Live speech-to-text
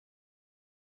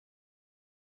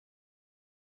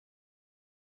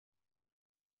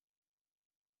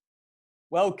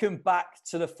Welcome back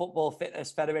to the Football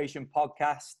Fitness Federation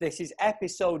podcast. This is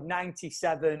episode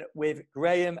 97 with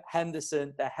Graeme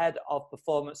Henderson, the head of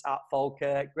performance at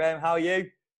Falkirk. Graeme, how are you?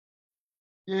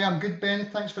 Yeah, I'm good, Ben.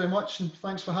 Thanks very much, and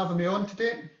thanks for having me on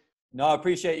today. No, I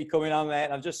appreciate you coming on, mate.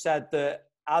 And I've just said that,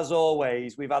 as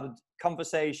always, we've had a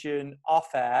conversation off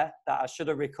air that I should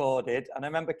have recorded. And I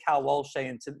remember Cal Walsh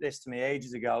saying this to me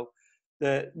ages ago,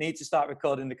 that need to start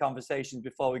recording the conversations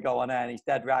before we go on air, and he's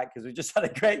dead right, because we just had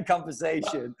a great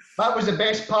conversation. That was the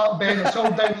best part, Ben. It's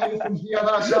all downhill from here,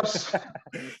 that's us.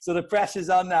 So the pressure's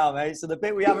on now, mate. So the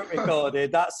bit we haven't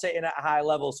recorded, that's sitting at a high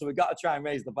level, so we've got to try and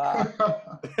raise the bar.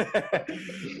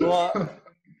 Well,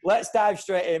 let's dive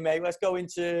straight in, mate. Let's go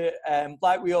into,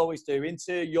 like we always do,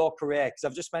 into your career, because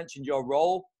I've just mentioned your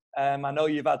role. I know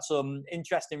you've had some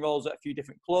interesting roles at a few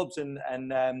different clubs, and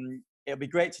it'll be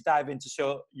great to dive into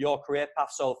your career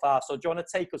path so far. So do you want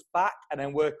to take us back and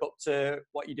then work up to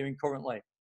what you're doing currently?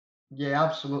 Yeah,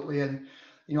 absolutely. And,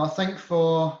 I think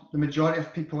for the majority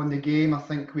of people in the game, I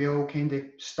think we all kind of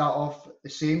start off the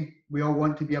same. We all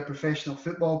want to be a professional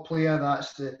football player.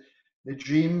 That's the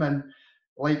dream. And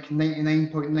like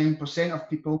 99.9% of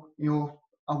people,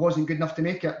 I wasn't good enough to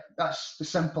make it. That's the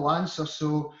simple answer.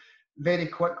 So very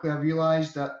quickly I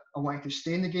realised that I wanted to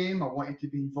stay in the game. I wanted to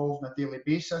be involved on a daily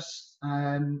basis,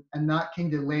 and that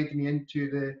kind of led me into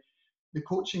the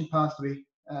coaching pathway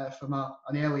from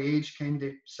an early age, kind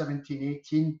of 17,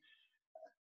 18.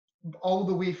 All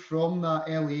the way from that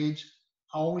early age,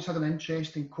 I always had an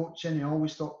interest in coaching. I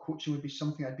always thought coaching would be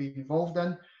something I'd be involved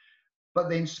in. But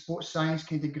then sports science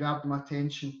kind of grabbed my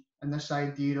attention, and this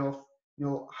idea of,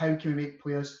 how can we make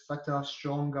players fitter,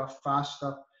 stronger,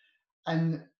 faster?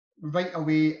 And right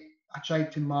away, I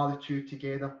tried to marry the two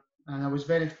together. And I was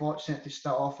very fortunate to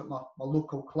start off at my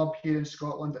local club here in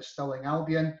Scotland at Stirling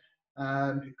Albion,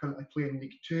 who currently play in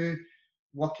League Two,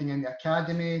 working in the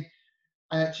academy.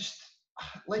 And it just,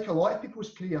 like a lot of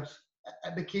people's careers,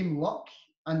 it became luck.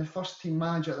 And the first team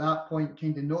manager at that point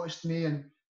kind of noticed me and,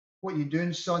 "What are you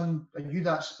doing, son? Are you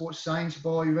that sports science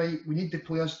boy? Right, we need the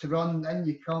players to run, in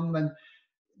you come." And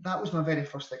that was my very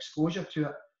first exposure to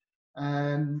it.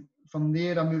 From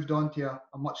there, I moved on to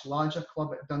a much larger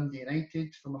club at Dundee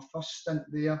United for my first stint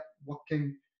there,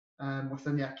 working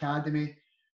within the academy.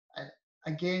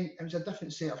 Again, it was a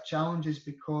different set of challenges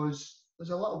because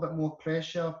there's a little bit more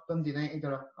pressure. Dundee United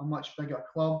are a much bigger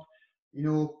club.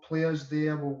 Players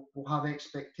there will have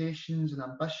expectations and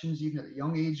ambitions, even at the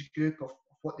young age group, of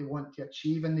what they want to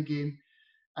achieve in the game.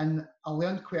 And I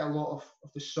learned quite a lot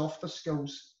of the softer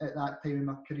skills at that time in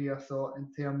my career, I thought, in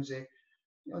terms of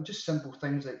just simple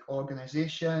things like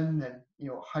organisation and,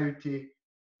 how to,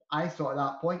 I thought at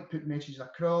that point, put messages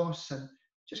across and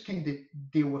just kind of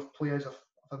deal with players of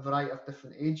a variety of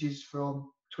different ages,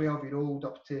 from 12-year-old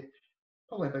up to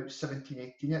probably about 17,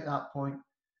 18 at that point.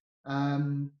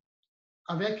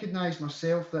 I recognised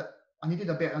myself that I needed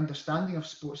a better understanding of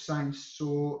sports science,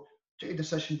 so took a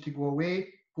decision to go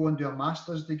away, go and do a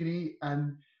master's degree,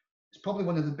 and it's probably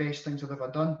one of the best things I've ever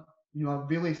done. I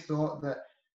really thought that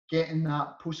getting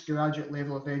that postgraduate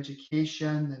level of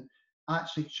education and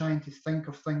actually trying to think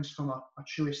of things from a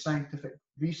truly scientific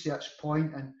research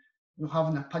point and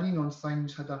having an opinion on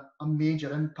things had a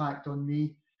major impact on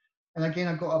me. And again,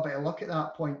 I got a bit of luck at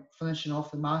that point. Finishing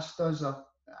off the Masters, I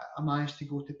managed to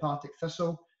go to Partick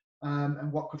Thistle and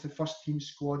work with the first team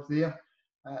squad there.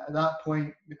 At that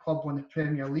point, the club won the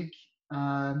Premier League,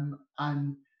 and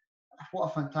what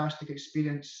a fantastic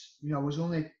experience. I was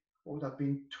only, what would have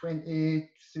been,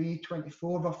 23,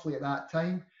 24 roughly at that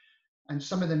time. And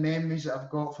some of the memories that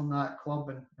I've got from that club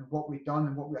and what we've done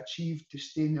and what we achieved to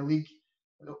stay in the league,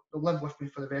 they'll live with me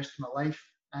for the rest of my life.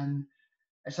 And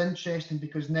it's interesting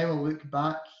because now I look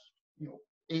back,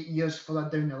 8 years further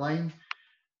down the line,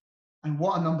 and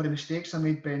what a number of mistakes I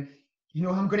made, Ben.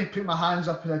 I'm going to put my hands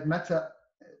up and admit it.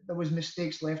 There was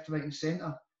mistakes left, right and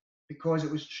centre, because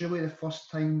it was truly the first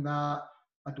time that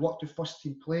I'd worked with first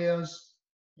team players,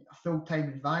 a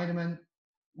full-time environment.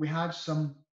 We had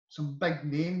some big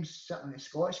names sitting in the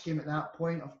Scottish game at that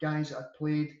point, of guys that had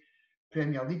played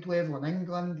Premier League level in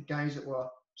England, guys that were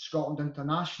Scotland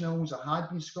internationals, that had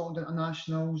been Scotland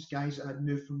internationals, guys that had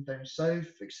moved from down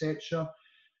south, etc.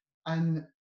 And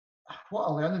what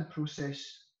a learning process.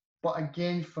 But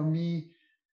again, for me,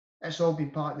 it's all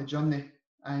been part of the journey.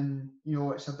 And,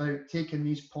 it's about taking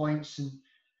these points and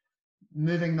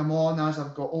moving them on as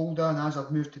I've got older and as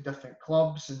I've moved to different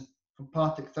clubs. And from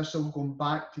Partick Thistle, going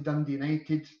back to Dundee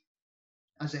United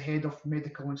as a head of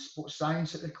medical and sports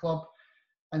science at the club.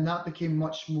 And that became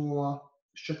much more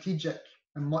strategic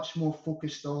and much more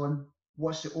focused on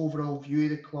what's the overall view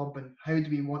of the club and how do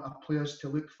we want our players to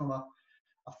look from a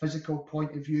physical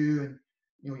point of view, and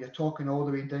You're talking all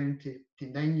the way down to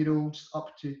 9-year-olds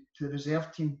up to the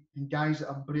reserve team and guys that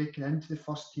are breaking into the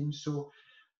first team. So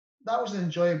that was an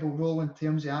enjoyable role in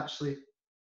terms of actually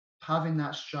having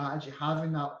that strategy,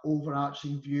 having that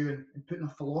overarching view, and putting a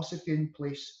philosophy in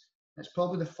place. It's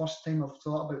probably the first time I've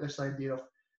thought about this idea of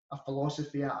a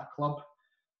philosophy at a club.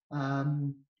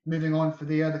 Moving on from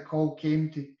there, the call came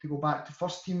to go back to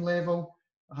first team level.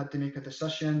 I had to make a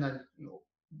decision, and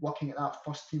working at that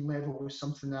first team level was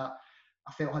something that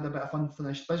I felt had a bit of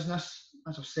unfinished business.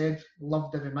 As I've said,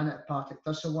 loved every minute of Partick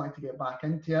Thistle, wanted to get back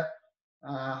into it.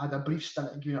 Had a brief stint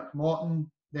at Greenock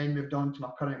Morton, then moved on to my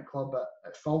current club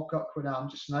at Falkirk, where I am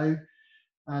just now.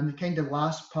 And the kind of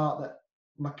last part that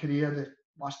my career, the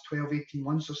last 12, 18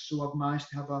 months or so, I've managed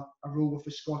to have a role with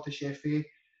the Scottish FA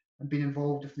and been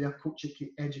involved with their coach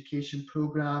education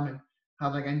programme and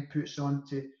having inputs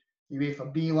onto the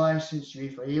UEFA B licence,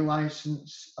 UEFA A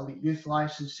licence, Elite Youth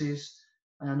licences.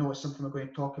 And I know it's something we're going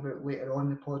to talk about later on in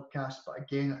the podcast, but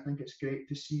again, I think it's great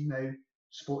to see now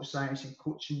sports science and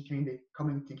coaching kind of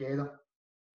coming together.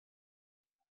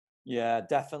 Yeah,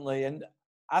 definitely. And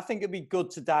I think it'd be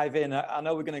good to dive in. I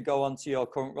know we're going to go on to your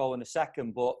current role in a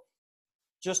second, but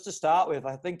just to start with,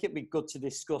 I think it'd be good to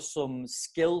discuss some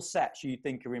skill sets you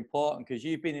think are important, because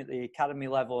you've been at the academy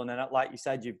level and then, like you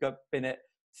said, you've been at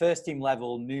first team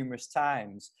level numerous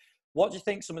times. What do you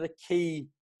think some of the key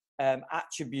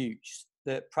attributes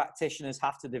that practitioners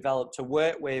have to develop to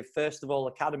work with, first of all,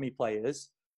 academy players,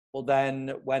 but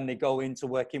then when they go into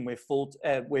working with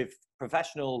with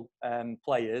professional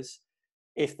players,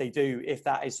 if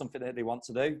that is something that they want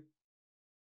to do?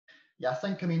 Yeah,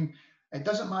 I mean, it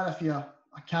doesn't matter if you're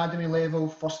academy level,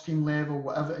 first team level,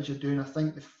 whatever it is you're doing. I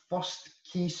think the first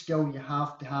key skill you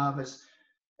have to have is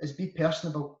be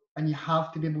personable, and you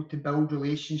have to be able to build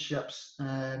relationships.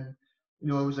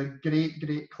 It was a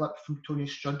great clip from Tony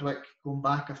Strudwick going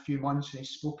back a few months, and he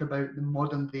spoke about the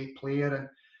modern day player and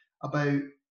about,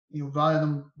 rather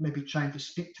than maybe trying to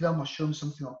speak to them or show them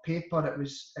something on paper, it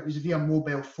was via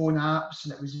mobile phone apps,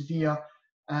 and it was via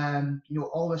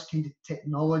all this kind of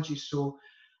technology. So,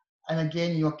 and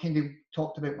again, I kind of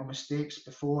talked about my mistakes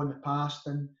before in the past,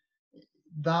 and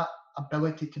that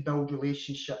ability to build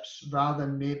relationships rather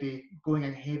than maybe going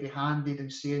in heavy-handed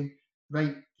and saying,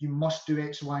 right, you must do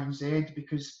X, Y, and Z,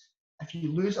 because if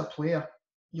you lose a player,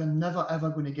 you're never ever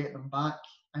going to get them back.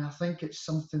 And I think it's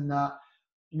something that,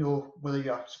 whether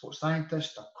you're a sports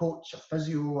scientist, a coach, a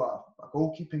physio, a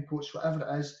goalkeeping coach, whatever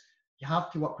it is, you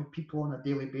have to work with people on a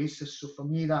daily basis. So for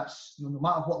me, that's, no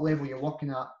matter what level you're working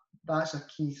at, that's a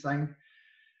key thing.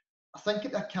 I think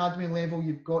at the academy level,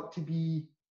 you've got to be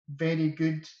very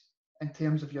good in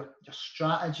terms of your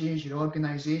strategies, your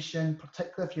organisation,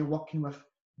 particularly if you're working with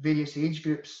various age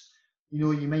groups. You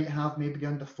might have maybe the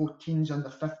under 14s, under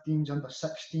 15s, under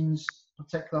 16s,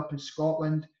 particularly up in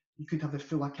Scotland. You could have the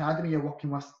full academy you're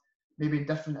working with, maybe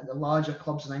different at the larger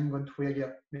clubs in England where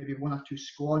you're maybe one or two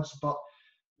squads. But,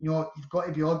 you've got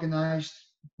to be organised.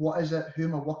 What is it? Who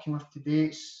am I working with today?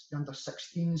 It's the under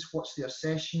 16s. What's their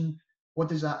session? What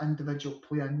does that individual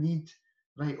player need?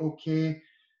 Right, okay.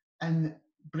 And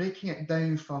breaking it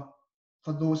down for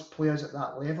those players at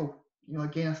that level.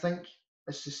 Again, I think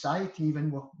as society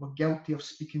even, we're guilty of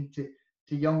speaking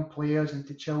to young players and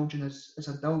to children as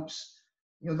adults.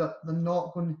 They're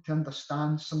not going to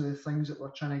understand some of the things that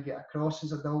we're trying to get across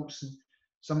as adults, and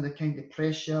some of the kind of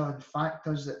pressure and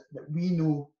factors that we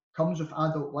know comes with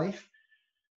adult life.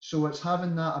 So it's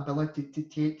having that ability to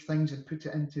take things and put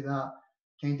it into that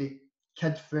kind of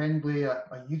kid-friendly, a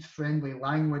youth-friendly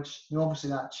language. Obviously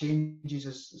that changes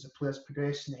as the players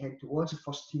progress and they head towards the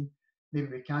first team. Maybe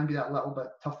we can be that little bit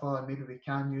tougher, and maybe we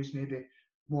can use maybe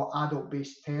more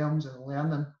adult-based terms and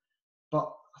learning.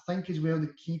 But I think as well,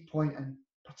 the key point, and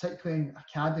particularly in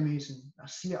academies, and I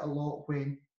see it a lot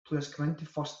when players come into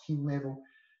first team level,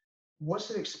 what's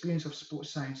their experience of sports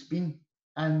science been?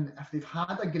 And if they've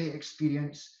had a great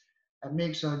experience, it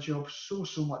makes our job so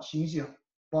much easier.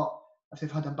 But if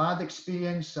they've had a bad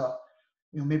experience, or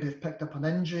maybe they've picked up an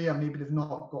injury, or maybe they've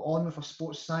not got on with a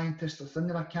sports scientist within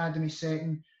their academy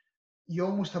setting, you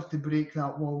almost have to break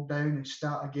that wall down and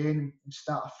start again and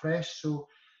start afresh. So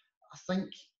I think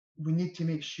we need to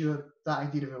make sure that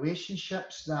idea of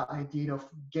relationships, that idea of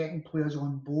getting players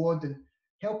on board and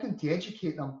helping to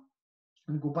educate them.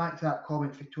 And go back to that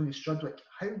comment for Tony Strudwick,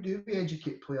 how do we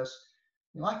educate players?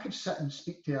 I could sit and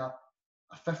speak to a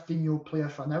 15-year-old player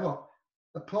for an hour.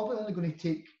 They're probably only going to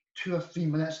take 2 or 3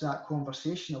 minutes of that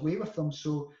conversation away with them.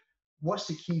 So what's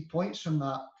the key points from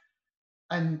that?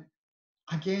 And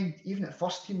again, even at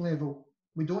first team level,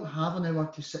 we don't have an hour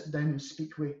to sit down and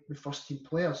speak with first team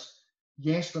players.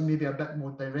 Yes, we're maybe a bit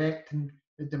more direct, and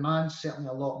the demand's certainly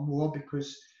a lot more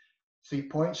because 3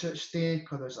 points are at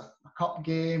stake, or there's a cup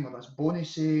game, or there's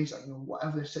bonuses, or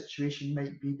whatever the situation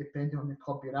might be, depending on the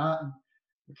club you're at. And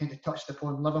we kind of touched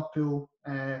upon Liverpool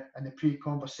in the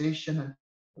pre-conversation and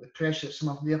the pressure that some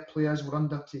of their players were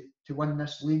under to win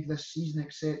this league this season,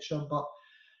 etc. But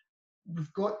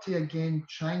we've got to, again,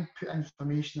 try and put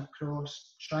information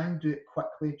across, try and do it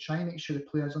quickly, try and make sure the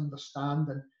players understand.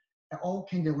 And it all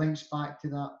kind of links back to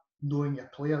that knowing your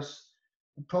players.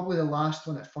 And probably the last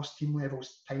one at first team level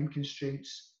is time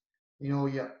constraints.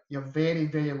 You're very,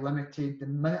 very limited. The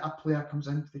minute a player comes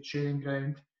into the training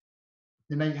ground,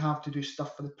 they might have to do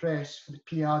stuff for the press, for the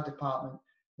PR department.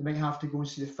 They might have to go and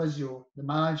see the physio. The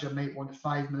manager might want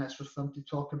 5 minutes with them to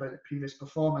talk about the previous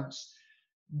performance.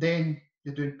 Then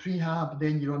you're doing prehab,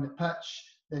 then you're on the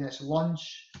pitch, then it's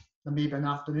lunch, there may be an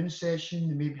afternoon session,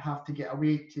 they maybe have to get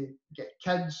away to get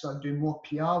kids or do more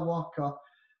PR work.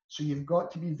 So you've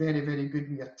got to be very, very good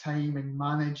with your time and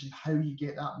manage and how you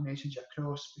get that message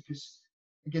across, because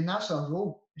again, that's our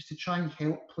role, is to try and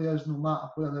help players no matter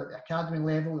whether they're at the academy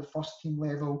level, the first team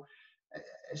level.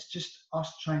 It's just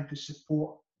us trying to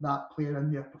support that player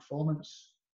in their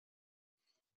performance.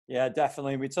 Yeah,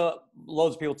 definitely.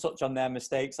 Loads of people touch on their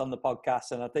mistakes on the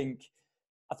podcast, and I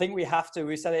think we have to.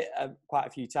 We said it quite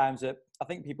a few times that I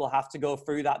think people have to go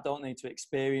through that, don't they, to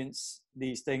experience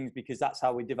these things, because that's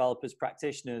how we develop as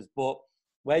practitioners. But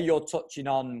where you're touching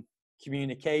on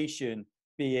communication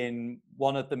being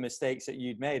one of the mistakes that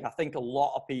you'd made, I think a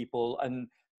lot of people, and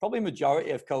probably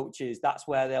majority of coaches, that's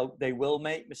where they will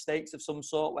make mistakes of some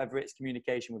sort, whether it's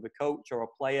communication with a coach or a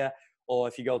player, or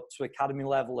if you go to academy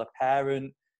level, a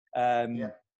parent.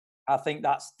 I think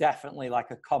that's definitely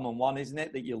like a common one, isn't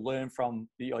it, that you learn from,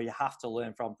 or you have to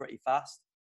learn from pretty fast.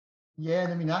 Yeah,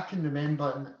 and I mean, I can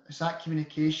remember, and it's that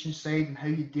communication side and how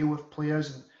you deal with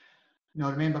players. And I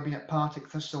remember being at Partick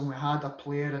Thistle and we had a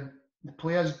player, and the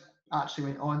player's actually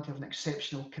went on to have an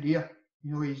exceptional career.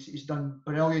 He's done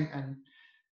brilliant,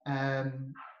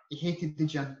 and he hated the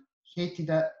gym, hated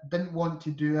it, didn't want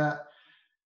to do it.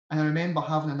 And I remember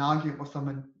having an argument with him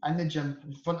in the gym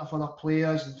in front of other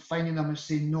players and finding him and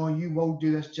saying, no, you will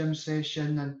do this gym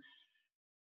session. And,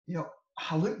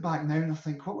 I look back now and I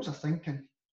think, what was I thinking?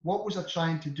 What was I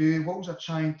trying to do? What was I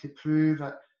trying to prove?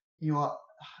 That,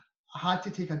 I had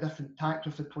to take a different tact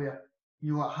with the player.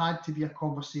 It had to be a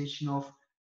conversation of,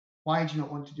 why do you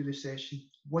not want to do the session?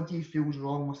 What do you feel is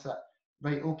wrong with it?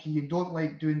 Right, okay, you don't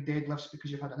like doing deadlifts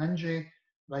because you've had an injury.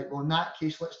 Right, well, in that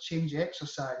case, let's change the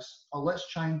exercise, or let's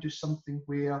try and do something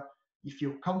where you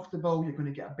feel comfortable, you're going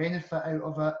to get a benefit out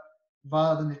of it,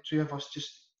 rather than the two of us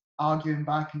just arguing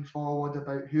back and forward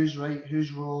about who's right,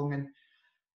 who's wrong.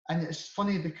 And it's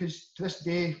funny because to this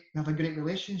day, we have a great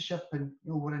relationship, and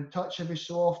we're in touch every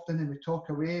so often and we talk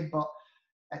away, but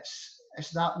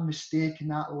it's that mistake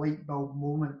and that light bulb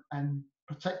moment. And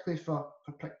particularly for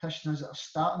practitioners that are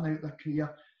starting out their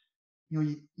career,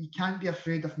 you can't be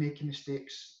afraid of making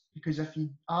mistakes, because if you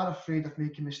are afraid of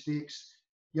making mistakes,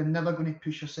 you're never going to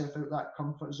push yourself out that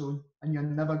comfort zone, and you're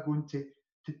never going to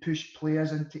push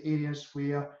players into areas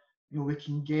where we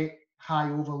can get high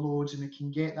overloads and we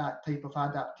can get that type of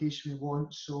adaptation we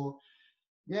want. So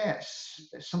yeah, it's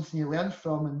something you learn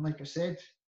from, and like I said,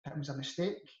 it was a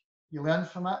mistake. You learn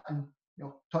from it, and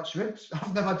touch wood,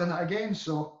 I've never done it again.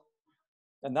 So,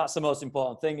 and that's the most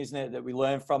important thing, isn't it? That we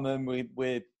learn from them. We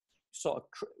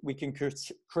can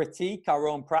critique our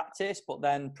own practice, but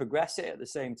then progress it at the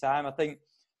same time. I think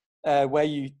where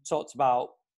you talked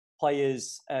about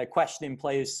players questioning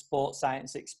players' sports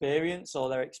science experience or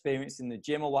their experience in the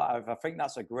gym or whatever, I think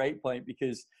that's a great point,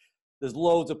 because there's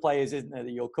loads of players, isn't there,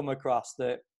 that you'll come across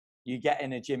that you get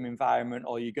in a gym environment,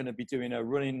 or you're going to be doing a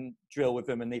running drill with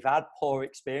them, and they've had poor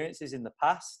experiences in the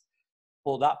past,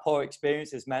 but that poor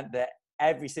experience has meant that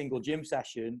every single gym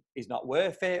session is not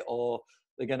worth it, or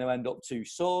they're going to end up too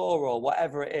sore, or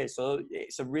whatever it is. So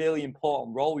it's a really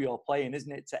important role you're playing,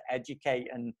 isn't it, to educate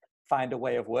and find a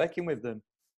way of working with them.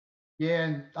 Yeah,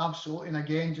 and absolutely. And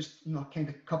again, just kind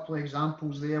of a couple of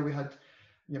examples there. We had,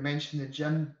 you mentioned the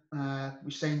gym.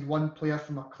 We signed one player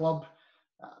from a club,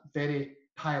 a very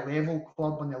high level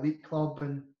club, an elite club,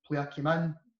 and player came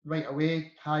in right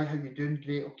away. Hi, how you doing?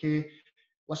 Great, okay.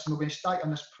 Listen, we're going to start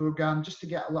on this program just to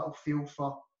get a little feel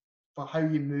for how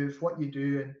you move, what you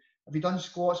do. And have you done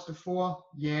squats before?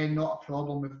 Yeah, not a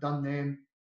problem. We've done them.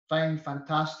 Fine,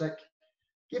 fantastic.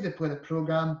 Gave the player the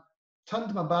program.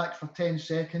 Turned my back for 10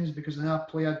 seconds because another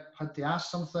player had to ask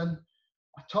something.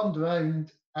 I turned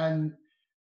around and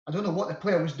I don't know what the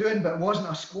player was doing, but it wasn't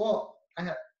a squat. And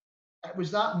it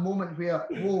was that moment where,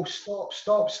 whoa,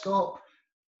 stop.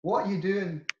 What are you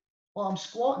doing? Well, I'm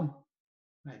squatting.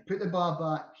 Right, put the bar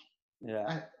back.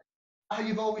 Yeah. How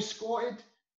you've always squatted?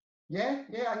 Yeah,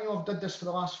 I know I've did this for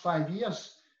the last 5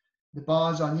 years. The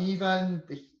bar's uneven,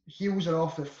 the heels are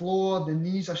off the floor, the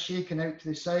knees are shaking out to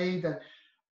the side. And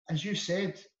as you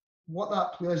said, what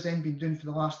that player's then been doing for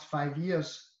the last 5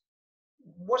 years,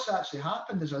 what's actually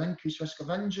happened? There's an increased risk of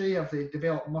injury, have they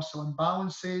developed muscle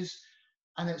imbalances?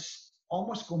 And it's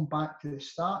almost going back to the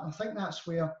start. And I think that's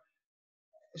where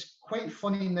it's quite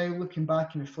funny now looking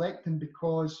back and reflecting,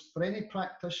 because for any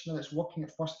practitioner that's working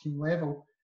at first team level,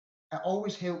 it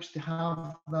always helps to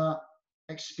have that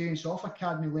experience off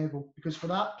academy level, because for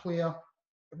that player,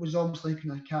 it was almost like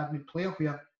an academy player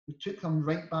where we took them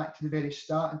right back to the very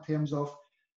start in terms of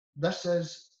this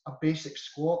is a basic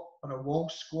squat or a wall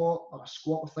squat or a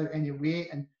squat without any weight,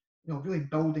 and really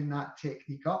building that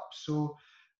technique up. So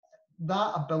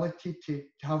that ability to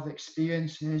have the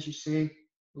experience and, as you say,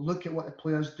 look at what the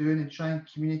player's doing and try and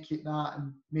communicate that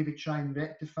and maybe try and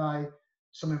rectify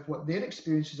some of what their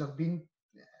experiences have been,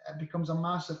 it becomes a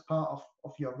massive part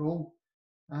of your role.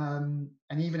 And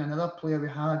even another player we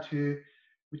had who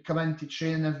would come into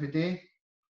training every day,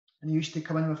 and he used to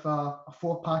come in with a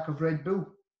 4-pack of Red Bull,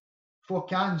 4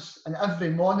 cans, and every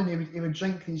morning he would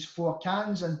drink these 4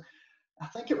 cans. And I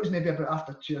think it was maybe about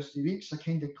after 2 or 3 weeks, I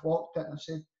kind of clocked it and I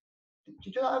said, "Do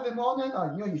you do that every morning?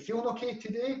 Or you feeling okay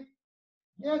today?"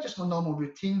 "Yeah, just my normal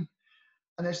routine."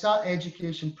 And it's that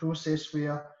education process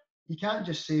where you can't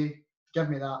just say, "Give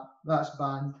me that, that's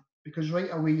banned," because right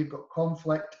away you've got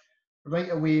conflict.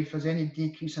 Right away, if there's any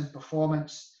decrease in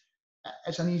performance,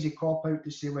 it's an easy cop out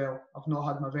to say, "Well, I've not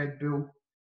had my Red Bull."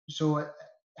 So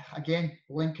again,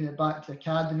 linking it back to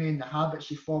academy and the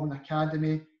habits you form in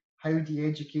academy, how do you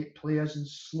educate players and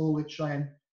slowly try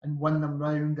and win them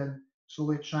round, and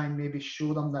slowly try and maybe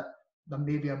show them that there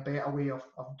may be a better way of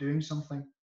doing something.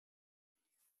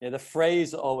 Yeah, the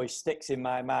phrase that always sticks in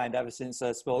my mind ever since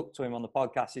I spoke to him on the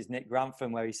podcast is Nick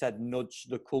Grantham, where he said, "Nudge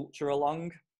the culture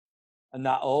along." And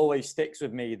that always sticks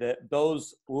with me, that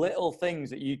those little things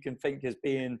that you can think as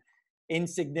being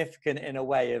insignificant in a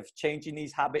way of changing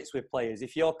these habits with players.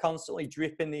 If you're constantly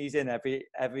dripping these in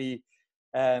everywhere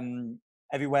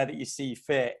that you see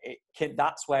fit,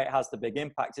 that's where it has the big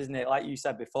impact, isn't it? Like you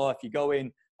said before, if you go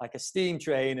in like a steam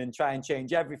train and try and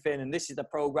change everything, and this is the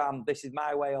program, this is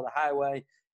my way or the highway,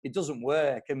 it doesn't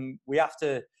work. And we have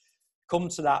to come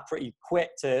to that pretty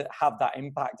quick to have that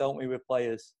impact, don't we, with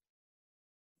players?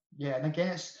 Yeah, and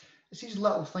again, it's these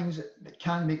little things that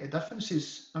can make the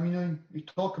differences. I mean, we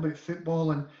talk about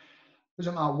football, and it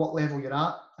doesn't matter what level you're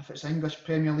at, if it's English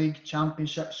Premier League,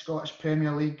 Championship, Scottish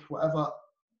Premier League, whatever,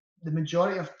 the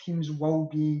majority of teams will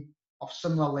be of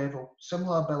similar level,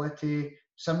 similar ability,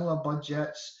 similar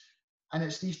budgets, and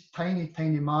it's these tiny,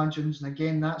 tiny margins. And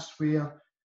again, that's where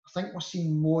I think we're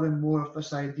seeing more and more of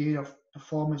this idea of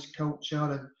performance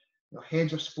culture and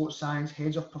heads of sports science,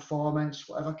 heads of performance,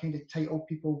 whatever kind of title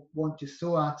people want to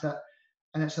throw at it.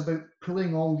 And it's about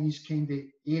pulling all these kind of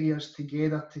areas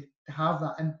together to have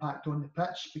that impact on the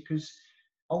pitch, because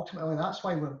ultimately that's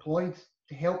why we're employed,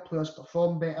 to help players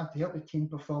perform better, to help the team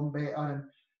perform better, and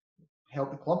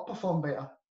help the club perform better.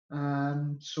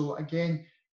 So again,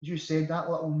 as you said, that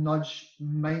little nudge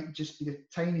might just be the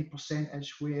tiny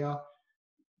percentage where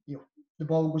the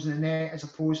ball goes in the net as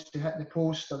opposed to hitting the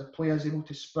post, or the player's able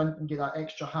to sprint and get that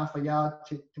extra half a yard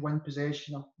to win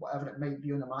possession, or whatever it might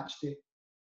be on a match day.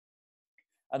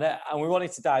 And we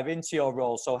wanted to dive into your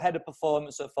role. So head of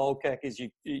performance at Falkirk is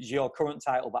your current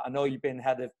title, but I know you've been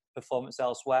head of performance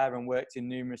elsewhere and worked in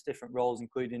numerous different roles,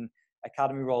 including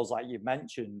academy roles like you've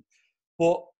mentioned.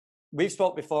 But we've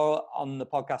spoke before on the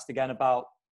podcast again about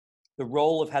the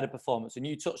role of head of performance, and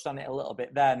you touched on it a little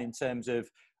bit then in terms of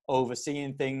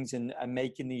overseeing things and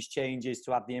making these changes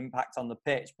to have the impact on the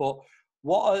pitch. But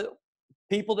what are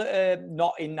people that are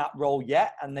not in that role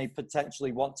yet and they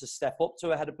potentially want to step up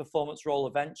to a head of performance role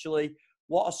eventually,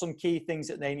 what are some key things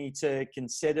that they need to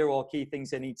consider, or key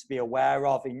things they need to be aware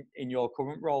of in your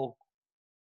current role?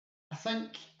 I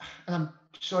think, and I'm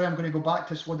sorry, I'm going to go back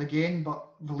to this word again, but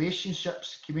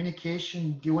relationships,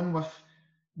 communication, dealing with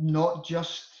not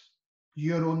just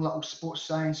your own little sports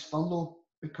science furlough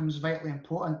becomes vitally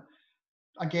important.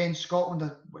 Again,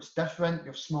 Scotland, what's different, we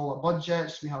have smaller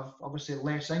budgets, we have obviously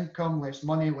less income, less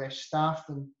money, less staff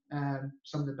than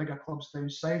some of the bigger clubs down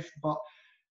south. But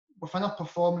within a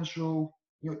performance role,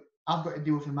 I've got to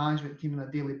deal with the management team on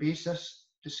a daily basis,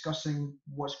 discussing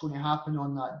what's going to happen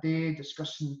on that day,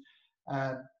 discussing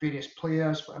various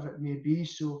players, whatever it may be.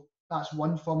 So that's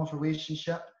one form of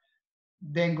relationship.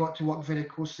 Then got to work very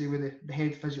closely with the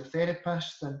head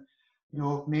physiotherapist, and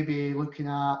maybe looking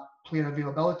at player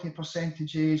availability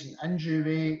percentages and injury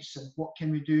rates and what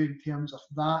can we do in terms of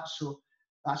that. So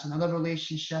that's another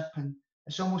relationship, and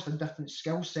it's almost a different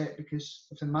skill set, because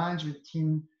with the management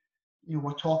team,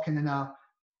 we're talking in a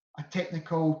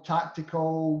technical,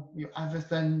 tactical,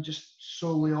 everything just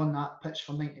solely on that pitch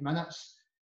for 90 minutes.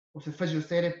 With the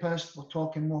physiotherapist, we're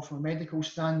talking more from a medical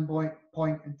standpoint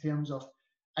in terms of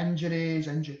injuries,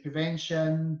 injury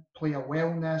prevention, player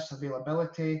wellness,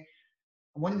 availability.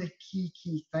 And one of the key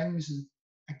things, and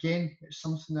again, it's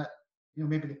something that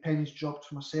maybe the pennies dropped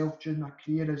for myself during my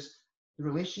career, is the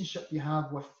relationship you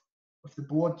have with the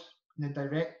board and the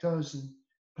directors, and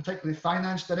particularly the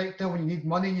finance director. When you need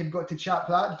money, you've got to chap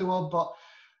that door. But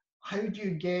how do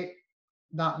you get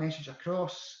that message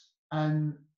across?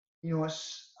 And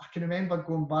I can remember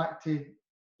going back to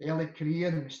the early career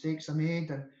and the mistakes I made,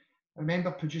 and I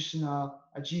remember producing a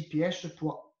GPS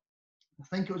report. I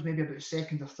think it was maybe about the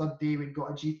second or third day we'd got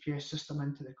a GPS system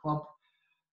into the club.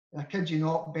 And I kid you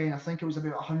not, Ben, I think it was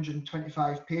about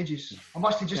 125 pages. I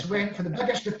must have just went for the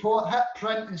biggest report, hit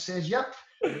print, and says, "Yep,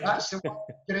 that's the one.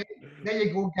 Great. There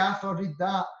you go, Gaffer, read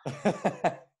that."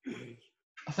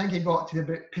 I think he got to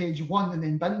about page 1 and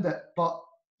then binned it. But,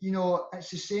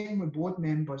 it's the same with board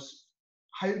members.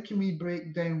 How can we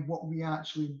break down what we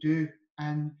actually do?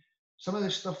 And some of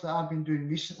the stuff that I've been doing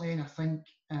recently, and I think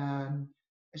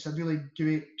it's a really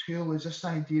great tool, is this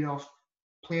idea of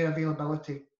player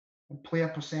availability and player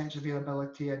percentage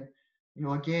availability. And,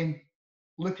 again,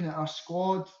 looking at our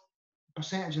squad,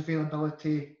 percentage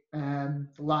availability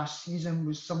last season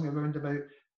was somewhere around about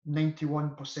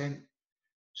 91%.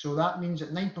 So that means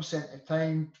that 9% of the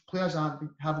time, players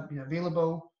haven't been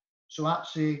available. So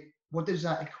actually, what does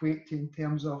that equate to in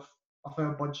terms of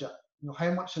our budget?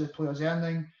 How much are the players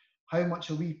earning? How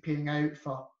much are we paying out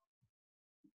for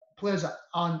players that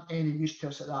aren't any use to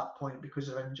us at that point because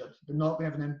they're injured? They're not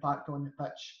going to have an impact on the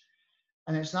pitch.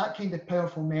 And it's that kind of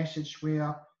powerful message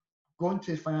where going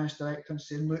to the finance director and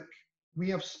saying, look, we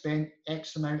have spent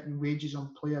X amount in wages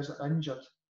on players that are injured.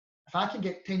 If I can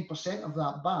get 10% of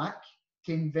that back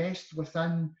to invest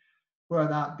within, whether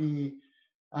that be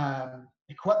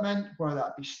equipment, whether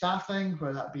that be staffing,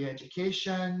 whether that be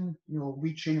education,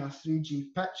 we train a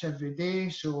 3G pitch every day,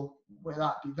 so whether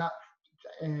that be that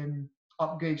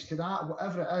upgrades to that,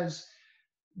 whatever it is,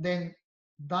 then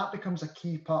that becomes a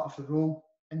key part of the role.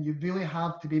 And you really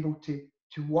have to be able to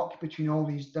work between all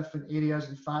these different areas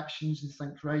and factions and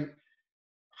think, right,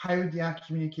 how do I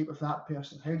communicate with that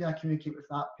person? How do I communicate with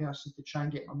that person to try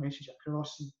and get my message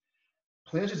across? And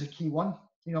players is a key one.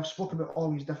 I've spoken about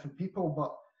all these different people,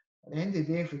 but at the end of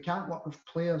the day, if we can't work with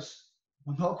players,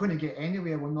 we're not going to get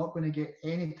anywhere. We're not going to get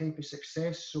any type of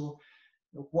success. So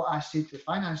what I say to the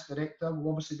finance director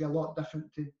will obviously be a lot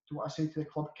different to what I say to the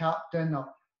club captain,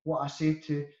 or what I say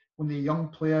to one of the young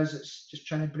players that's just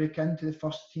trying to break into the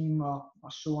first team, or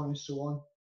so on and so on.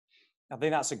 I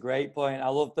think that's a great point. I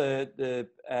love the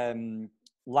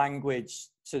language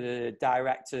to the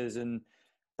directors, and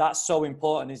that's so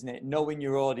important, isn't it? Knowing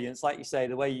your audience, like you say,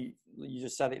 the way you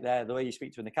just said it there, the way you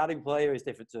speak to an academy player is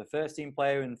different to a first team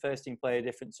player, and first team player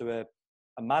different to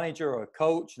a manager or a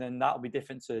coach, and then that'll be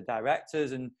different to the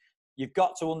directors. And you've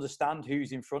got to understand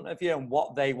who's in front of you and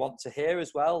what they want to hear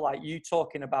as well. Like you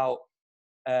talking about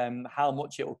how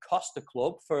much it will cost the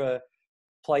club for a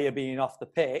player being off the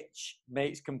pitch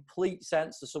makes complete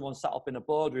sense to someone sat up in a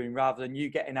boardroom, rather than you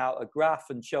getting out a graph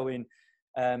and showing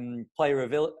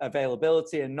player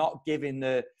availability and not giving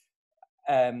the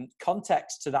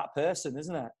context to that person,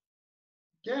 isn't it?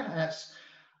 Yeah, it's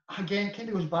again kind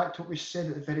of goes back to what we said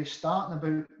at the very start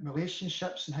about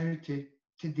relationships and how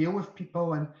to deal with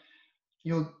people. And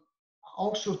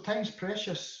also time's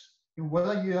precious.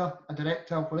 Whether you're a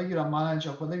director, whether you're a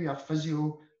manager, whether you're a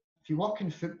physio, if you work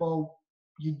in football,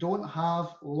 you don't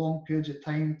have long periods of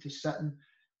time to sit and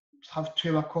have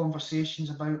 2-hour conversations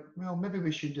about, well, maybe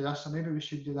we should do this or maybe we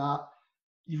should do that.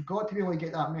 You've got to be able to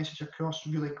get that message across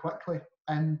really quickly.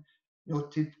 And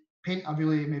to paint a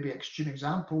really maybe extreme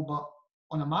example, but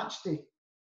on a match day,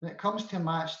 when it comes to a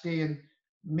match day and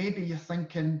maybe you're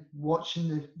thinking,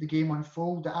 watching the game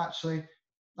unfold, that actually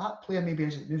that player maybe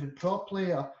isn't moving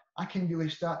properly, or I can really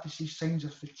start to see signs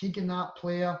of fatigue in that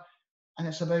player. And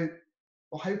it's about,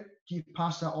 well, how do you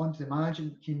pass that on to the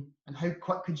management team, and how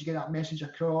quick could you get that message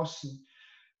across? And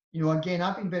again,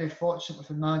 I've been very fortunate with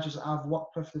the managers that I've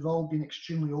worked with. They've all been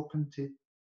extremely open to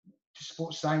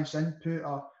sports science input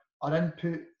or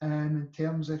input in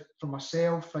terms of for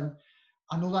myself. And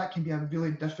I know that can be a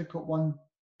really difficult one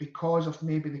because of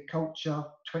maybe the culture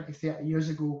 20, 30 years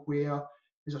ago where,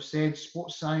 as I've said,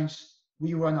 sports science,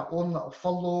 we were in our own little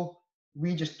furlough.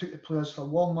 We just took the players for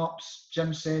warm-ups,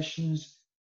 gym sessions,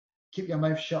 keep your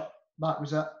mouth shut, that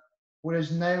was it.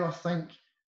 Whereas now I think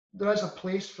there is a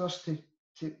place for us to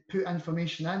to put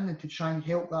information in and to try and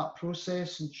help that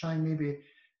process and try and maybe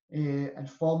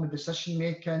inform the decision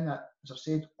making at, as I've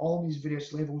said, all these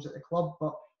various levels at the club.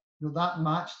 But that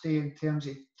match day in terms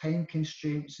of time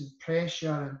constraints and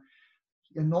pressure, and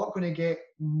you're not going to get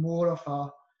more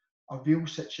of a real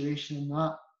situation in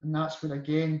that. And that's where,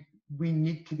 again, we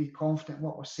need to be confident in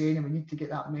what we're saying, and we need to get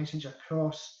that message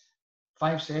across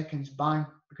 5 seconds, bang,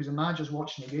 because the manager's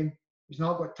watching the game. He's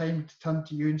not got time to turn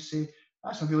to you and say,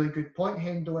 that's a really good point,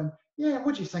 Hendo, and yeah,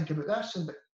 what do you think about this? And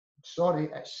but sorry,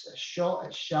 it's short,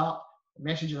 it's sharp, the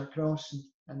message is across,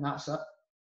 and that's it.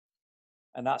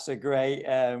 And that's a great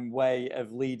way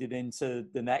of leading into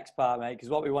the next part, mate, because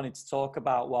what we wanted to talk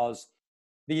about was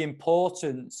the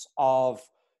importance of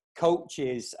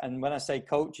coaches. And when I say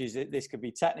coaches, this could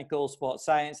be technical, sports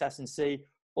science, S&C,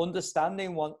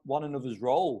 understanding one another's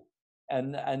role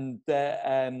and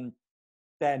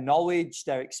their knowledge,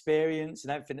 their experience,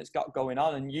 and everything that's got going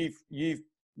on. And you've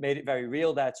made it very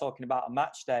real there, talking about a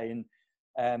match day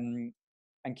and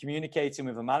communicating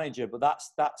with a manager. But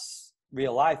that's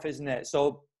real life, isn't it?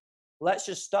 So let's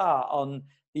just start on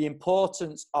the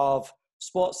importance of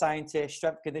sports scientists,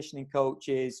 strength and conditioning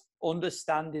coaches,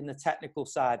 understanding the technical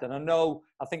side. And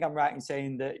I think I'm right in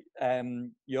saying that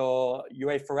you're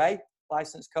UEFA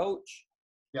licensed coach.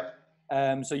 Yep.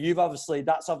 So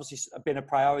that's obviously been a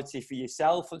priority for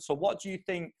yourself. And so what do you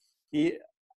think,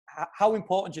 how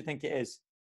important do you think it is?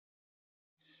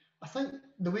 I think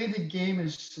the way the game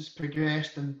has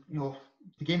progressed, and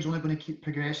the game's only going to keep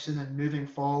progressing and moving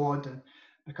forward and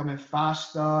becoming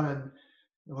faster, and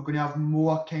we're going to have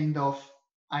more kind of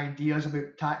ideas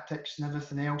about tactics and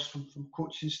everything else from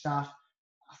coaching staff.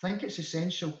 I think it's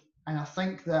essential, and I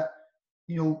think that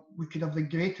we could have the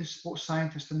greatest sports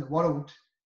scientists in the world,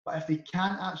 but if they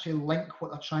can't actually link what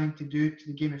they're trying to do to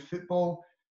the game of football,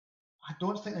 I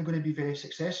don't think they're going to be very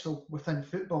successful within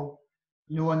football.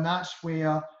 And that's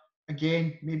where,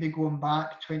 again, maybe going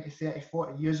back 20, 30,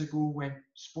 40 years ago when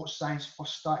sports science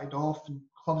first started off and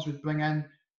clubs would bring in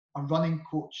a running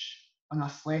coach, an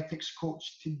athletics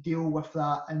coach to deal with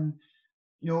that. And,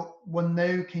 we're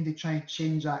now kind of trying to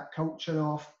change that culture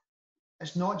of,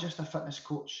 it's not just a fitness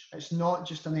coach, it's not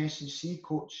just an S&C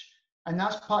coach. And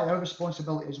that's part of our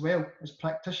responsibility as well. As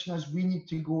practitioners, we need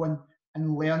to go and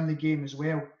learn the game as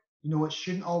well. It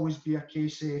shouldn't always be a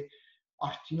case of,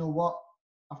 oh, you know what,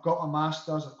 I've got my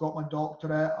master's, I've got my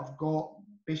doctorate, I've got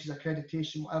basis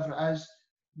accreditation, whatever it is.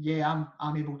 Yeah,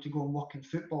 I'm able to go and work in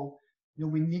football.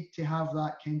 We need to have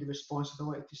that kind of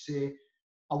responsibility to say,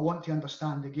 I want to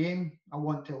understand the game, I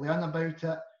want to learn about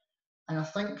it. And I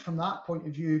think from that point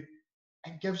of view,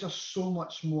 it gives us so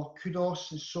much more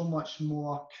kudos and so much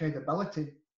more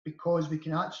credibility, because we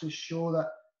can actually show that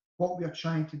what we are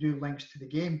trying to do links to the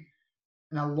game.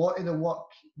 And a lot of the work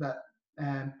that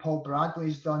Paul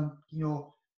Bradley's done,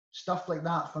 stuff like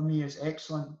that for me is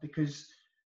excellent, because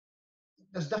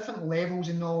there's different levels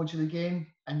in knowledge of the game,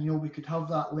 and we could have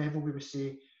that level where we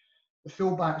say the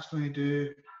fullback's going to do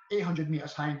 800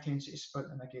 metres high intensity sprint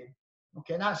in a game.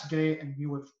 Okay, and that's great, and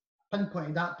we've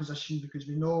pinpointed that position because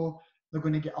we know they're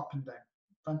going to get up and down.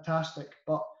 Fantastic.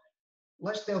 But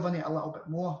let's delve into it a little bit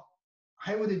more.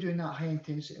 How are they doing that high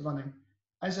intensity running?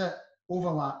 Is it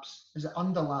overlaps? Is it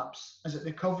underlaps? Is it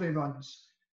recovery runs?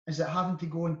 Is it having to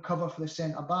go and cover for the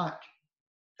centre back?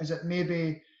 Is it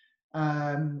maybe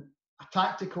a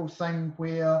tactical thing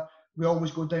where we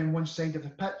always go down one side of the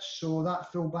pitch, so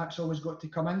that fullback's always got to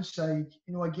come inside?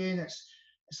 Again, it's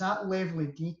that level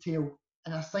of detail.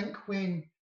 And I think when,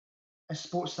 as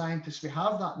sports scientists, we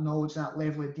have that knowledge, that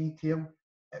level of detail,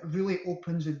 it really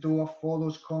opens the door for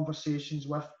those conversations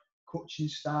with coaching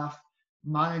staff,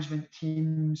 management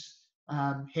teams,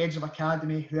 heads of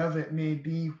academy, whoever it may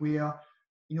be, where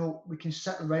we can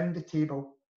sit around the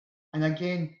table. And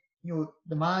again,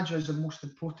 the manager is the most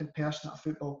important person at a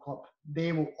football club.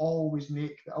 They will always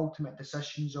make the ultimate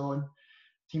decisions on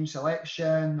team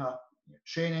selection or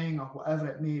training or whatever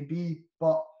it may be.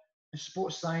 But as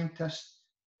sports scientists,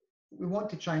 we want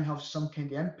to try and have some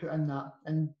kind of input in that.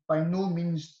 And by no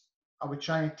means are we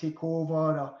trying to take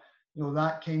over or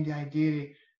that kind of idea.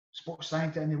 Sports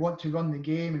scientists, and they want to run the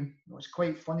game. And it's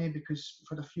quite funny because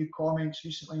we've had a few comments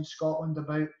recently in Scotland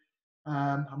about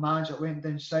a manager that went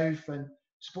down south and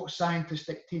sports scientists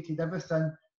dictated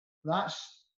everything.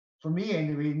 That's, for me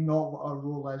anyway, not what our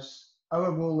role is.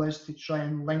 Our role is to try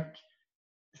and link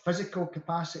physical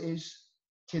capacities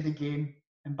to the game,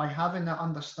 and by having that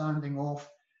understanding of,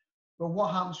 well,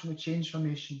 what happens when we change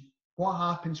formation? What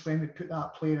happens when we put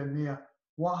that player in there?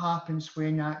 What happens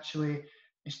when actually,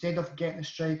 instead of getting the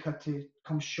striker to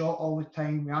come short all the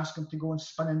time, we ask him to go and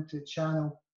spin into the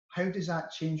channel? How does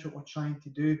that change what we're trying to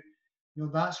do?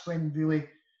 that's when really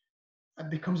it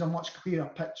becomes a much clearer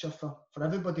picture for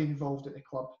everybody involved at the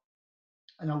club.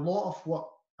 And a lot of what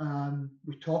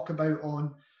we talk about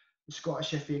on the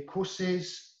Scottish FA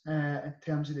courses in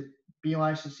terms of the B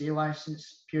licence, A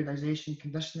licence, periodisation,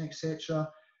 conditioning, etc.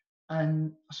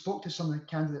 And I spoke to some of the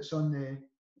candidates on the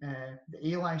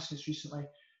A licence recently,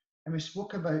 and we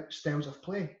spoke about styles of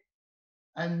play.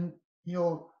 And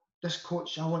this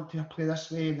coach, I want to play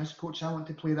this way, and this coach, I want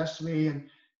to play this way. And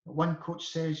one coach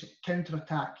says counter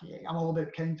attack. Yeah, I'm all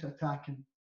about counter attacking,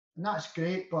 and that's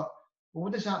great. But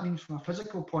what does that mean from a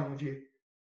physical point of view?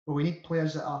 Well, we need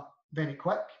players that are very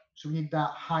quick, so we need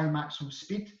that high maximum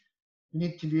speed. We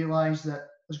need to realise that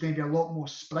there's going to be a lot more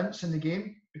sprints in the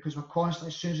game because we're constantly,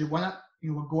 as soon as we win it,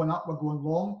 we're going up, we're going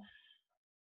long.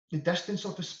 The distance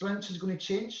of the sprints is going to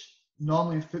change.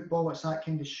 Normally in football, it's that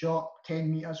kind of short, 10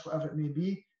 metres, whatever it may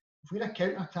be. If we're a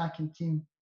counter-attacking team,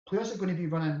 players are going to be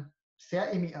running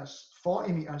 30 metres,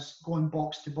 40 metres, going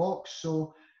box to box.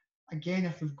 So again,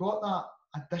 if we've got that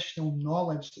additional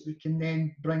knowledge that we can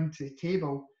then bring to the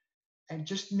table, it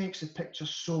just makes the picture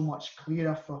so much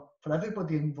clearer for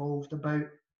everybody involved about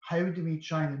how do we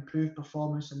try and improve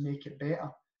performance and make it better.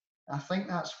 I think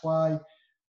that's why,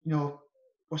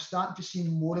 we're starting to see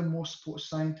more and more sports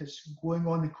scientists going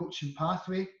on the coaching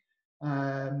pathway.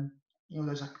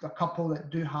 There's a couple that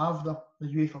do have the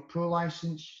UEFA Pro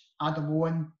license. Adam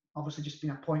Owen, obviously just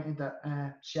been appointed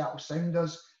at Seattle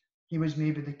Sounders. He was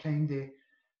maybe the kind of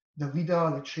the leader,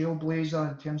 the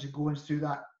trailblazer in terms of going through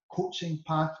that coaching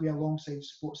pathway alongside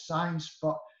sports science.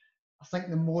 But I think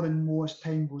the more and more as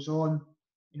time goes on,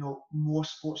 more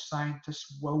sports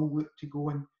scientists will look to go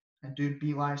and do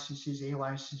B licenses, A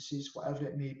licenses, whatever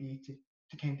it may be,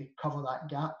 to kind of cover that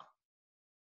gap.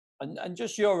 And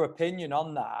just your opinion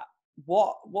on that,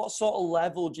 what sort of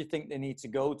level do you think they need to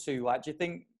go to? Like, do you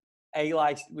think A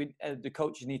license, the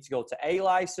coaches need to go to A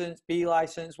license, B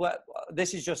license?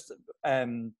 This is just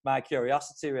my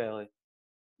curiosity, really.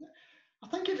 I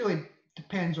think it really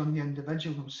depends on the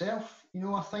individual himself.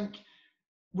 I think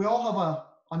we all have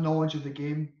a knowledge of the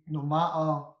game, no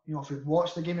matter, if we've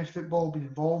watched the game of football, been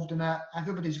involved in it,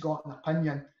 everybody's got an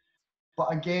opinion.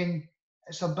 But again,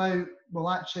 it's about, well,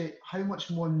 actually, how much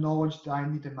more knowledge do I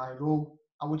need in my role?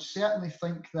 I would certainly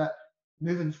think that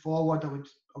moving forward,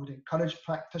 I would encourage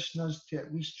practitioners to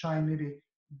at least try and maybe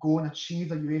go and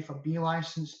achieve a UEFA B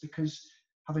licence, because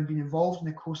having been involved in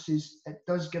the courses, it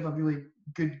does give a really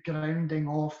good grounding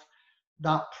of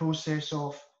that process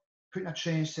of putting a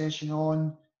training session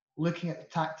on, looking at the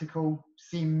tactical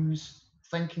themes,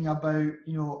 thinking about,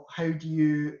 how do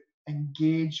you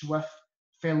engage with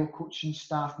fellow coaching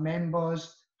staff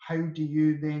members? How do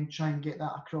you then try and get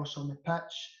that across on the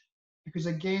pitch? Because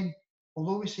again,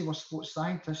 although we say we're sports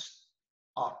scientists,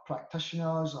 or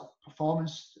practitioners, or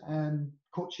performance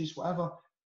coaches, whatever,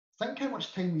 think how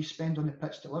much time we spend on the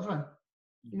pitch delivering.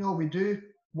 We do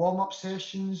warm-up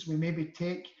sessions, we maybe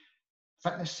take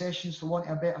fitness sessions, for want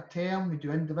of a better term, we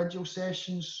do individual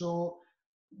sessions, so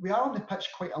we are on the pitch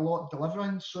quite a lot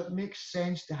delivering, so it makes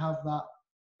sense to have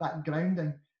that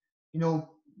grounding.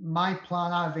 My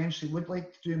plan, I eventually would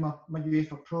like to do my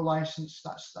UEFA Pro licence.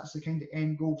 That's the kind of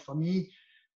end goal for me,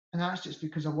 and that's just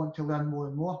because I want to learn more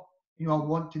and more. I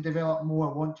want to develop more,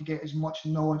 I want to get as much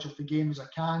knowledge of the game as I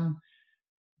can,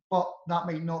 but that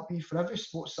might not be for every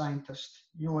sports scientist.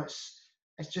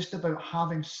 It's just about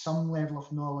having some level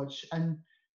of knowledge, and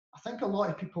I think a lot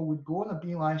of people would go on a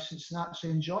B licence and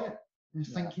actually enjoy it and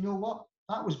think, you know what,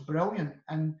 that was brilliant.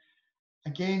 And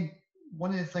again,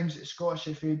 one of the things that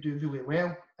Scottish FA do really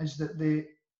well is that they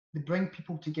bring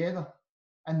people together,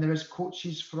 and there is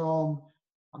coaches from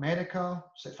America,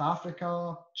 South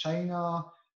Africa, China,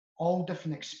 all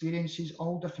different experiences,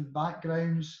 all different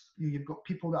backgrounds. You've got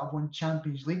people that have won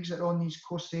Champions Leagues that are on these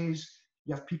courses.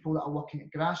 You have people that are working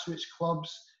at grassroots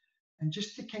clubs, and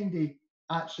just to kind of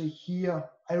actually hear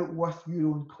out with your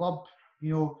own club,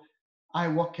 I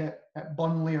work at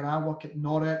Burnley, or I work at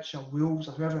Norwich or Wolves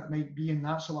or whoever it might be, and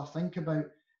that's all I think about.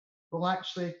 Well,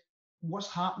 actually,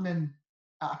 what's happening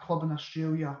at a club in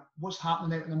Australia? What's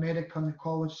happening out in America in the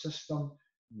college system?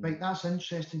 Right, that's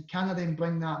interesting. Can I then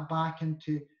bring that back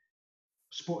into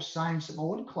sports science at my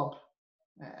own club?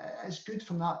 It's good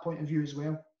from that point of view as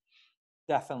well.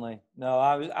 Definitely. No,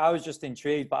 I was just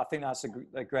intrigued, but I think that's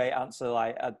a great answer.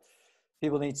 Like,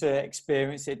 people need to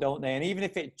experience it, don't they? And even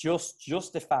if it just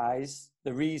justifies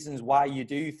the reasons why you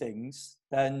do things,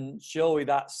 then surely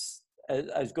that's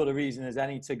as good a reason as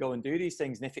any to go and do these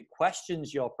things. And if it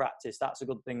questions your practice, that's a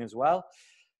good thing as well.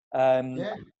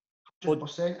 Yeah,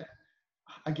 100%.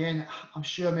 Again, I'm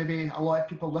sure maybe a lot of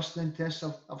people listening to this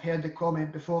have heard the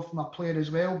comment before from a player as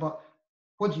well, but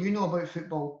what do you know about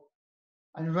football?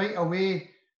 And right away,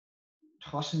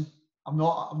 listen,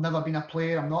 I've never been a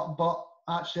player, but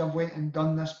actually I've went and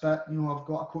done this bit, I've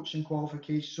got a coaching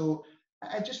qualification. So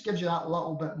it just gives you that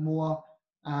little bit more,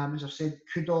 as I've said,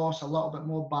 kudos, a little bit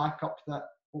more backup that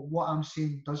what I'm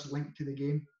saying does link to the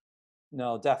game.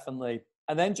 No, definitely.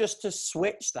 And then just to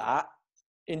switch that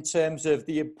in terms of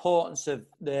the importance of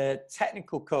the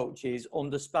technical coaches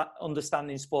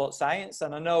understanding sports science.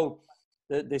 And I know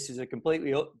that this is a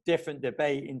completely different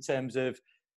debate in terms of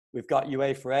we've got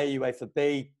UEFA A, UEFA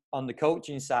B on the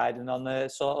coaching side, and on the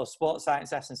sort of sports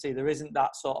science S&C, there isn't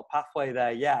that sort of pathway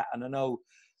there yet. And I know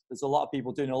there's a lot of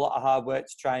people doing a lot of hard work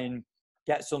to try and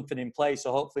get something in place.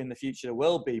 So hopefully in the future there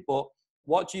will be. But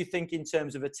what do you think in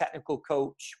terms of a technical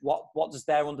coach? What does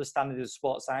their understanding of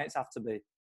sports science have to be?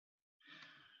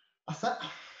 I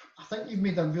think you've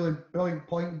made a really brilliant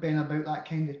point, Ben, about that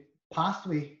kind of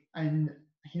pathway. And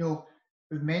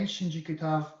we've mentioned you could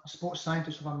have a sports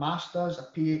scientist with a master's, a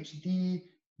PhD,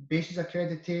 basis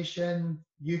accreditation,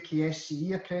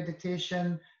 UKSCE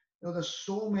accreditation. There's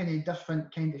so many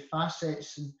different kind of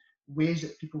facets and ways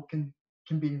that people can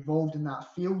be involved in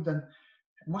that field. And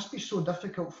it must be so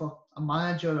difficult for a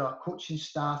manager or a coaching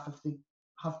staff if they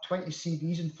have 20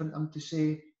 CVs in front of them to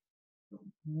say,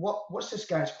 what's this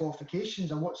guy's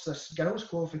qualifications and what's this girl's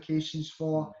qualifications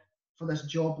for this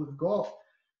job we've got.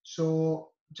 So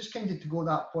just kind of to go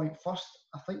that point first,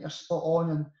 I think you're spot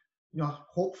on, and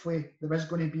hopefully there is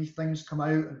going to be things come out,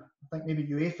 and I think maybe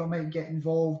UEFA might get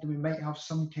involved and we might have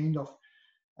some kind of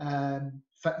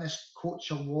fitness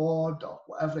coach award or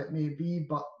whatever it may be,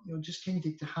 but just kind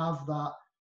of to have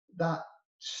that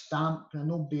stamp. And I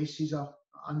know bases are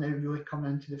now really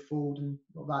coming into the fold, and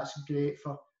that's great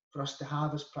for us to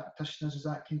have as practitioners, as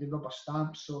that kind of rubber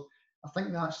stamp. So I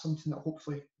think that's something that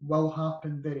hopefully will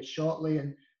happen very shortly,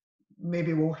 and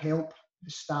maybe will help the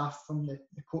staff from the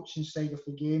coaching side of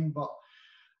the game. But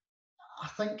I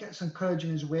think it's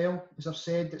encouraging as well, as I've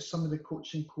said, that some of the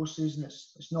coaching courses, and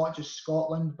it's not just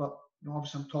Scotland, but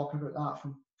obviously I'm talking about that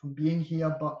from being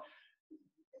here, but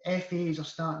FAs are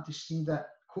starting to see that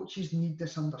coaches need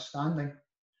this understanding.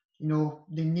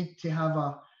 They need to have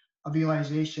a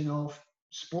realisation of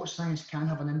sports science can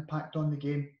have an impact on the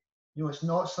game. It's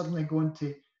not suddenly going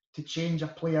to change a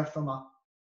player from a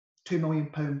 £2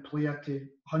 million player to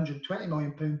 £120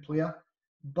 million player,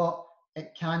 but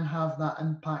it can have that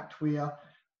impact where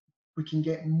we can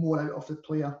get more out of the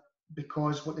player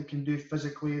because what they can do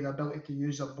physically, the ability to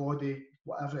use their body,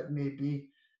 whatever it may be.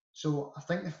 So I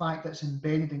think the fact that it's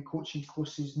embedded in coaching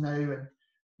courses now, and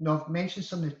I've mentioned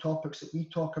some of the topics that we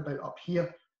talk about up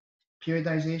here,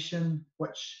 periodization,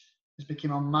 which has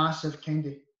become a massive kind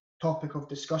of topic of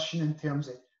discussion in terms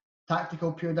of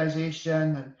tactical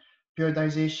periodization and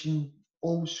periodization,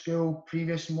 old school,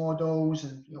 previous models,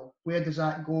 and where does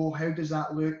that go? How does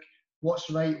that look? What's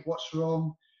right? What's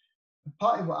wrong? And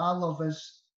part of what I love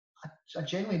is I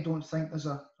generally don't think there's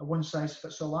a one size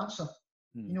fits all answer.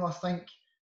 I think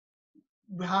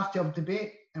we have to have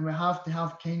debate, and we have to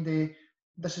have kind of,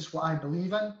 this is what I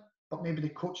believe in, but maybe the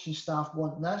coaching staff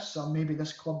want this, or maybe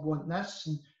this club want this,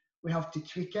 and we have to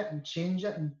tweak it and change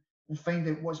it and find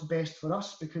out what's best for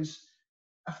us. Because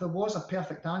if there was a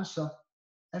perfect answer,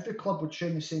 every club would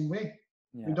train the same way.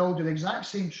 Yeah. We'd all do the exact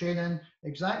same training,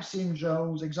 exact same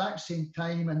drills, exact same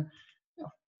time, and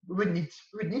we wouldn't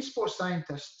need sports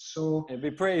scientists. So it'd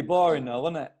be pretty boring, though,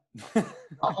 wouldn't it?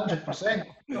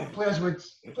 100%.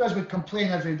 Players would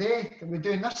complain every day, "Are we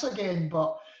doing this again?"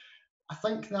 But I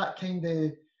think that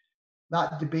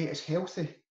debate is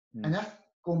healthy. And if,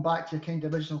 going back to your kind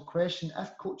of original question,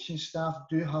 if coaching staff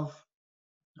do have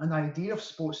an idea of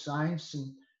sports science,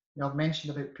 and I've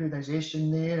mentioned about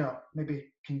periodization there, or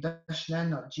maybe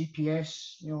conditioning, or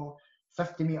GPS,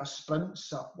 50-meter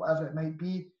sprints, or whatever it might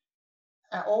be,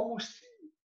 it almost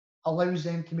allows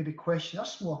them to maybe question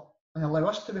us more and allow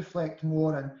us to reflect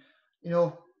more. And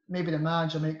maybe the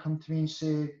manager might come to me and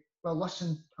say, "Well,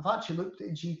 listen, I've actually looked at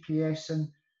the GPS, and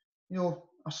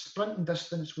a sprinting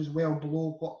distance was well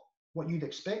below what you'd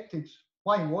expected.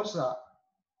 Why was that?"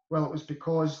 Well, it was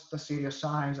because this area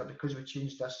size, or because we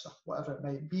changed this, or whatever it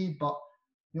might be. But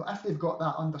if they've got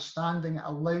that understanding, it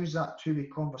allows that two-way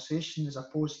conversation, as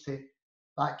opposed to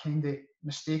that kind of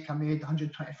mistake I made,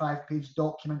 125-page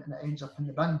document, and it ends up in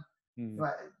the bin.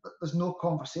 There's no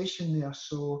conversation there.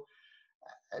 So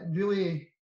it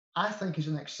really, I think, is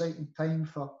an exciting time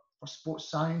for sports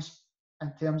science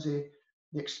in terms of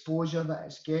the exposure that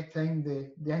it's getting,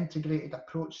 the integrated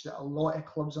approach that a lot of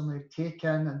clubs are now taking,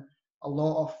 and a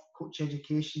lot of coach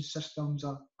education systems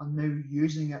are now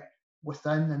using it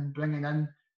within, and bringing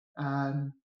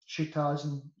in tutors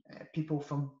and people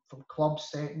from club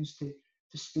settings to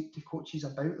speak to coaches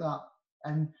about that.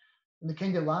 And in the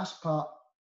kind of last part,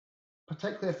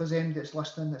 particularly if there's anybody that's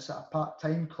listening that's at a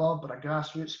part-time club or a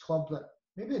grassroots club that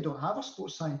maybe they don't have a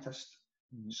sports scientist.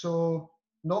 So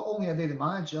not only are they the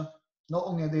manager, not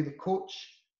only are they the coach,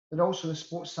 they're also the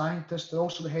sports scientist, they're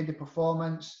also the head of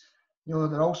performance,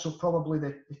 they're also probably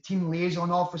the team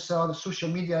liaison officer, the social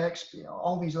media expert,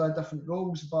 all these other different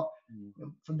roles. But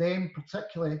for them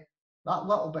particularly, that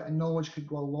little bit of knowledge could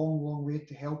go a long, long way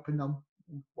to helping them,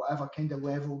 whatever kind of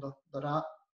level they're at.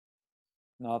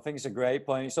 No, I think it's a great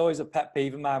point. It's always a pet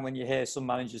peeve of mine when you hear some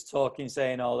managers talking,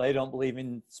 saying, oh, they don't believe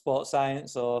in sports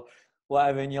science or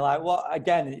whatever. And you're like, what?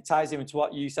 Again, it ties into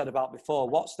what you said about before.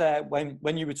 What's their,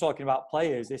 when you were talking about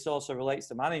players, this also relates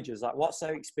to managers. Like, what's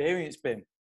their experience been?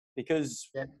 Because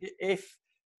if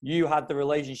you had the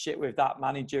relationship with that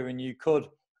manager and you could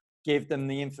give them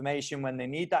the information when they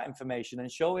need that information, then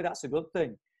surely that's a good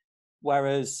thing.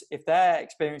 Whereas if their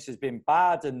experience has been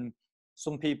bad and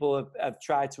some people have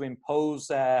tried to impose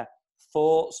their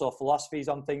thoughts or philosophies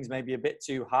on things maybe a bit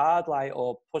too hard,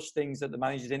 or push things that the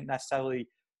manager didn't necessarily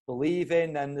believe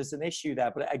in, then there's an issue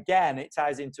there. But again, it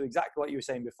ties into exactly what you were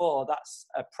saying before. That's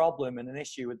a problem and an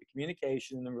issue with the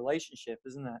communication and the relationship,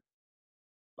 isn't it?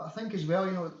 But I think as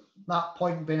well, that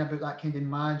point being about that kind of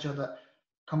manager that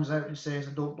comes out and says,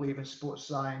 I don't believe in sports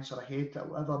science or I hate it or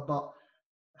whatever, but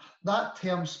that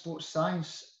term sports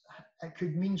science, it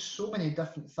could mean so many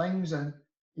different things. And,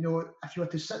 if you were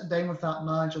to sit down with that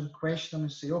manager and question them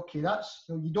and say, okay, that's,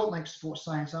 you don't like sports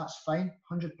science, that's fine,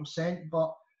 100%.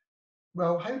 But,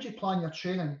 well, how do you plan your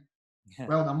training?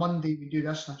 Well, on a Monday, we do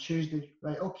this, on a Tuesday,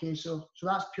 right? Okay, so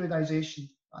that's periodization.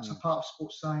 That's a part of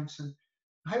sports science. And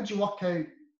how do you work out,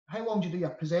 how long do you do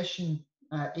your possession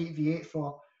 8v8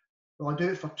 for? Well, I do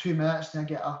it for 2 minutes and I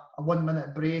get a 1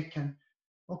 minute break. And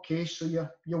okay, so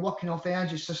you're working off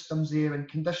energy systems there and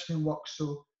conditioning work.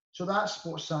 So that's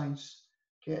sports science.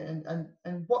 Okay,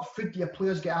 and what food do your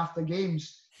players get after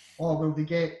games? Oh, well, they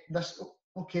get this.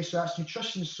 Okay, so that's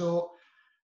nutrition. So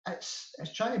it's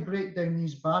trying to break down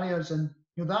these barriers, and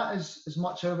that is as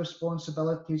much our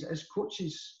responsibilities as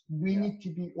coaches. We need to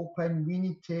be open. We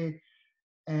need to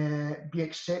be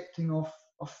accepting of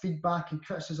feedback and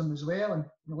criticism as well. And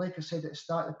like I said at the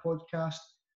start of the podcast,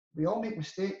 we all make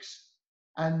mistakes.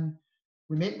 And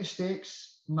we make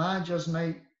mistakes. Managers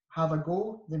might have a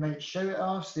go. They might shout at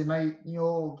us. They might,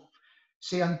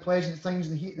 say unpleasant things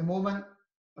in the heat of the moment.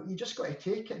 But you just got to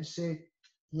take it and say,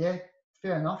 yeah,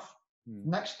 fair enough.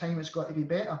 Next time it's got to be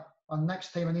better. Or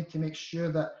next time I need to make sure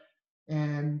that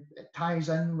it ties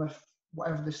in with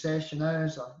whatever the session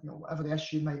is, or whatever the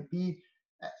issue might be.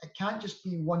 It can't just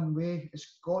be one way.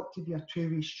 It's got to be a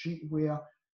two-way street where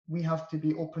we have to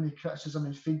be open to criticism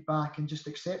and feedback and just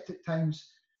accept at times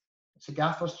it's a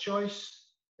gaffer's choice,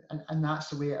 and that's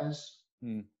the way it is.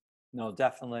 No,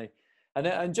 definitely.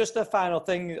 And just a final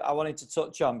thing I wanted to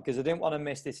touch on, because I didn't want to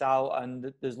miss this out,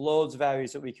 and there's loads of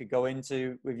areas that we could go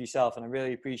into with yourself, and I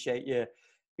really appreciate you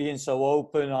being so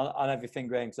open on everything,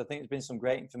 Graeme, because I think there's been some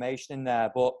great information in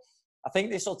there. But I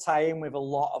think this will tie in with a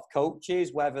lot of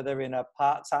coaches, whether they're in a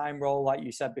part-time role, like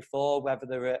you said before, whether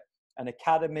they're at an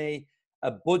academy,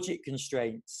 budget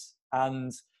constraints.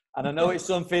 And I know it's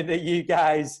something that you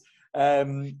guys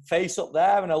face up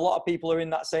there, and a lot of people are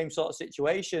in that same sort of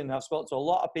situation. I've spoken to a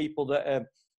lot of people that are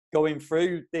going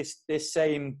through this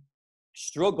same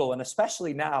struggle, and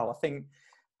especially now, I think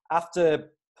after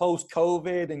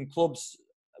post-COVID and clubs,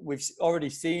 we've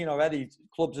already seen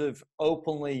clubs have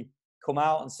openly come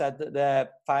out and said that they're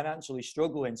financially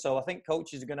struggling. So I think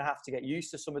coaches are going to have to get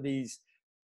used to some of these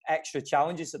extra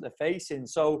challenges that they're facing.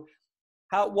 So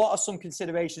what are some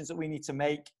considerations that we need to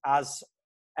make as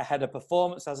a head of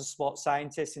performance, as a sports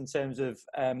scientist, in terms of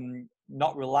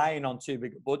not relying on too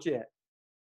big a budget?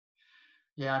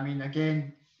 Yeah, I mean,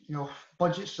 again,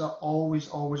 budgets are always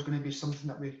going to be something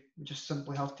that we just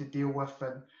simply have to deal with.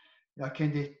 And I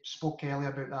kind of spoke earlier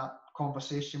about that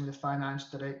conversation with the finance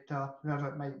director, whoever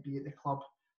it might be at the club.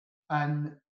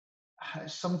 And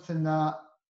it's something that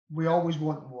we always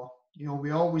want more.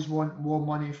 We always want more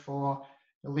money for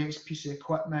the latest piece of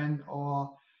equipment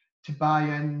or to buy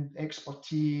in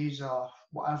expertise or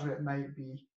whatever it might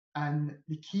be. And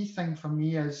the key thing for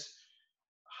me is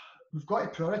we've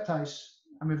got to prioritise,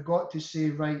 and we've got to say,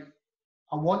 right,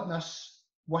 I want this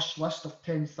wish list of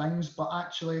 10 things, but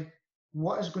actually,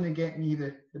 what is going to get me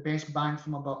the best bang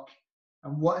for my buck?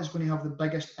 And what is going to have the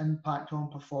biggest impact on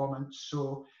performance?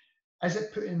 So is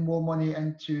it putting more money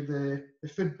into the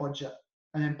food budget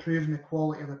and improving the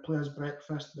quality of the players'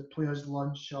 breakfast, the players'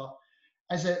 lunch? Or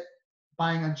is it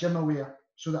buying a gym aware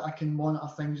so that I can monitor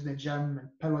things in the gym and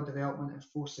power development and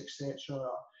force, etc.?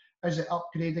 Or is it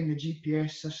upgrading the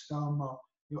GPS system? Or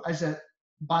is it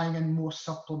buying in more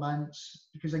supplements,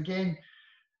 because again,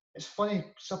 it's funny,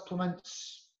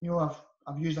 supplements,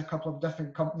 I've used a couple of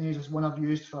different companies. There's one I've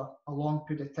used for a long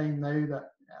period of time now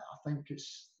that I think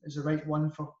is the right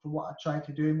one for what I try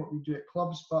to do and what we do at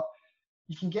clubs. But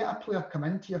you can get a player come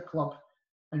into your club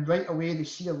and right away they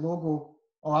see a logo,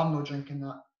 oh, I'm not drinking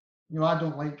that. I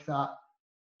don't like that.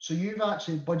 So you've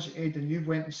actually budgeted and you've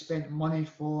went and spent money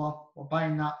for or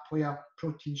buying that player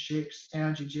protein shakes,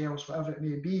 energy gels, whatever it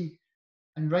may be.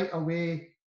 And right away,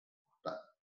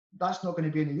 that's not going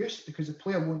to be any use because the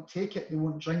player won't take it, they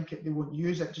won't drink it, they won't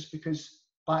use it, just because,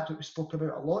 back to what we spoke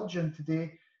about a lot during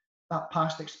today, that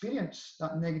past experience,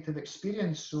 that negative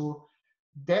experience. So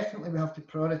definitely we have to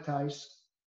prioritise.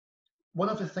 One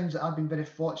of the things that I've been very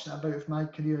fortunate about with my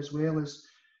career as well is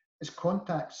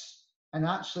contacts, and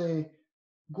actually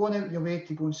going out of your way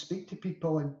to go and speak to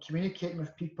people and communicating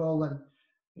with people. And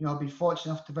I've been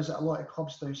fortunate enough to visit a lot of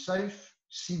clubs down south,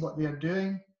 see what they're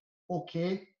doing.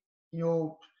 Okay,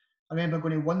 I remember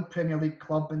going to one Premier League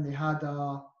club and they had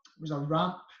it was a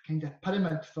ramp kind of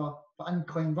pyramid for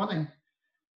incline running,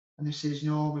 and they says,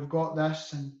 we've got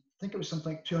this, and I think it was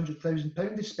something like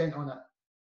 £200,000 they spent on it.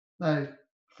 Now,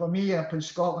 for me up in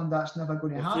Scotland, that's never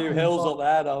going to happen. A few hills up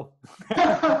there, though.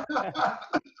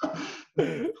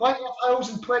 Plenty of hills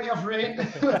and plenty of rain.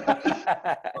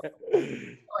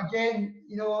 Again,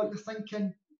 you're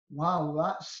thinking,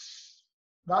 wow,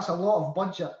 that's a lot of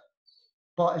budget.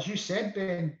 But as you said,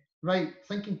 Ben, right,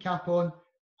 thinking cap on,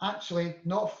 actually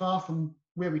not far from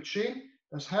where we train,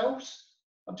 there's hills.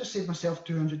 I've just saved myself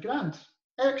 200 grand.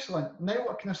 Excellent. Now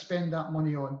what can I spend that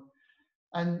money on?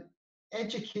 And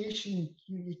education,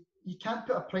 you can't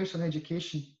put a price on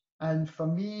education. And for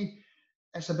me,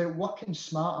 it's about working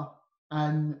smarter.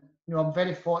 And I'm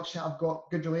very fortunate. I've got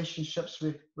good relationships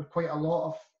with quite a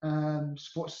lot of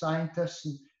sports scientists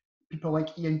and people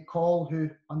like Ian Call, who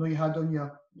I know you had on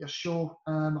your show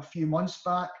a few months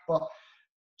back. But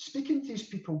speaking to these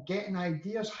people, getting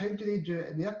ideas, how do they do it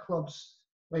at their clubs?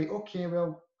 Right, okay,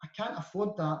 well, I can't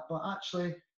afford that, but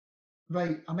actually,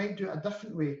 right, I might do it a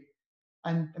different way.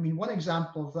 And I mean, one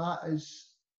example of that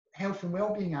is health and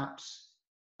wellbeing apps.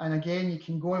 And again, you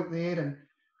can go out there and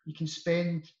you can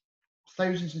spend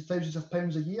thousands and thousands of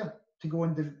pounds a year to go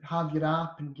and have your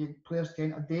app and get players to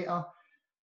enter data.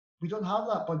 We don't have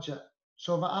that budget.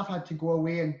 So I've had to go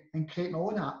away and create my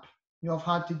own app. I've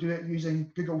had to do it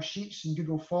using Google Sheets and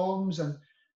Google Forms. And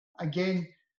again,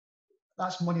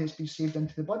 that's money that's been saved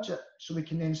into the budget, so we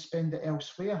can then spend it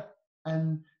elsewhere.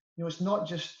 And it's not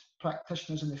just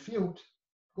practitioners in the field.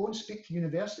 Go and speak to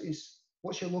universities.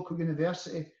 What's your local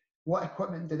university? What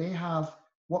equipment do they have?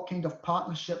 What kind of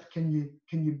partnership can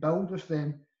you build with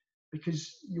them?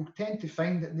 Because you'll tend to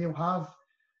find that they'll have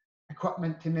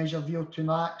equipment to measure VO2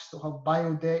 max, they'll have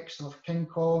biodex, they'll have King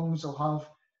Kongs, they'll have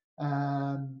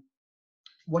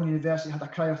one university had a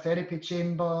cryotherapy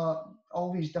chamber,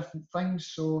 all these different things.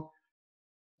 So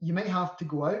you might have to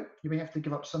go out, you might have to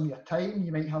give up some of your time,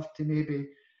 you might have to maybe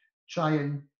try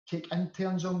and take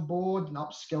interns on board and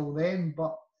upskill them.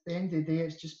 But at the end of the day,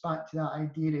 it's just back to that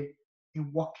idea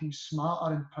of working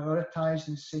smarter and prioritising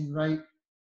and saying, right,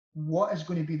 what is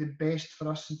going to be the best for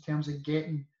us in terms of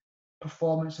getting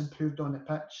performance improved on the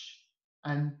pitch?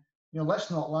 And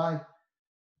let's not lie,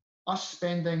 us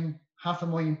spending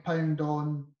 £500,000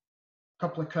 on a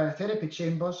couple of cryotherapy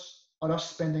chambers, or us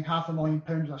spending £500,000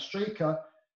 on a striker,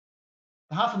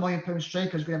 the £500,000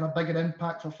 striker is going to have a bigger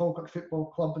impact for Falkirk Football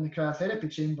Club than the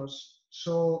cryotherapy chambers.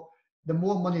 So the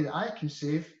more money that I can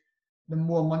save, the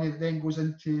more money that then goes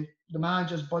into the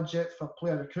manager's budget for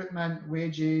player recruitment,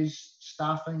 wages,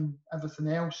 staffing, everything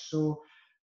else. So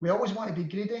we always want to be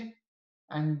greedy,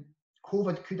 and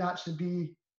COVID could actually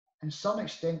be, in some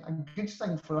extent, a good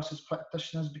thing for us as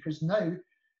practitioners, because now,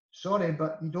 sorry,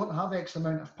 but you don't have X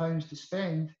amount of pounds to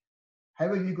spend. How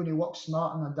are you going to work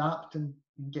smart and adapt and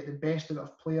get the best out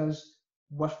of players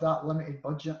with that limited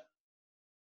budget?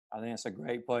 I think that's a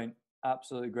great point.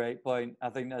 Absolutely great point. I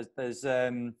think there's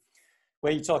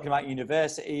when you're talking about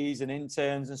universities and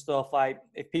interns and stuff, like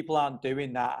if people aren't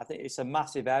doing that, I think it's a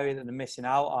massive area that they're missing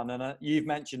out on. And you've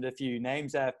mentioned a few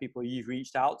names there of people you've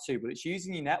reached out to, but it's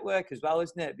using your network as well,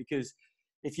 isn't it? Because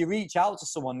if you reach out to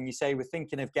someone and you say, we're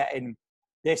thinking of getting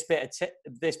this bit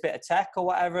of tech or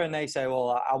whatever, and they say,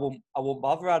 well, I won't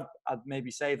bother. I'd maybe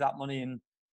save that money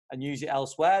and use it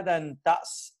elsewhere. Then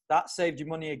that saved you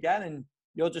money again, and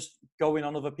you're just going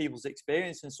on other people's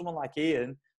experience. And someone like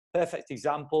Ian, perfect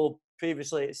example.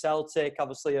 Previously at Celtic,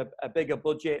 obviously a bigger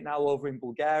budget, now over in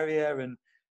Bulgaria, and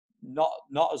not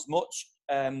as much,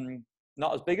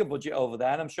 not as big a budget over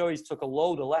there. And I'm sure he's took a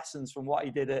load of lessons from what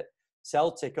he did at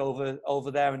Celtic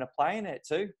over there and applying it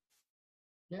too.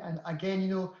 Yeah, and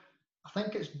again, I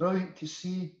think it's brilliant to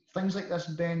see things like this,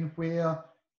 Ben, where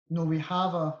we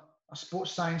have a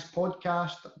sports science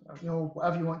podcast,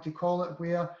 whatever you want to call it,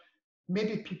 where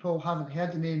maybe people haven't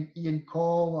heard the name Ian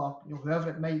Call or whoever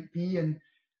it might be, and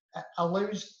it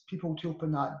allows people to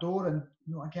open that door. And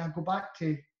again, I go back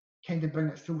to kind of bring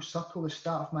it full circle, the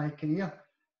start of my career.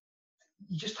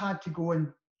 You just had to go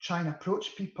and try and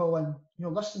approach people, and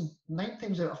listen, 9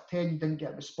 times out of 10 you didn't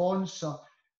get a response, or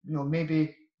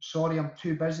maybe, sorry, I'm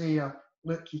too busy, or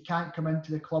look, you can't come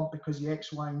into the club because of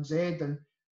X, Y, and Z. And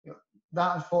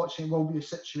that unfortunately will be the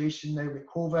situation now with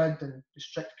COVID and the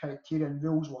strict criteria and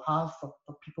rules we'll have for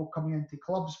people coming into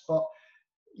clubs. But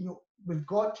we've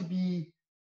got to be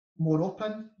more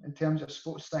open in terms of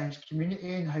sports science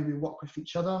community and how we work with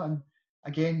each other, and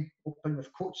again, open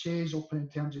with coaches, open in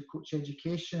terms of coach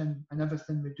education and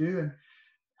everything we do. And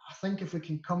I think if we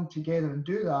can come together and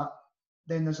do that,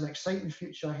 then there's an exciting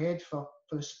future ahead for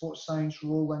the sports science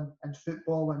role in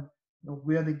football, and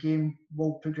where the game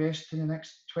will progress to in the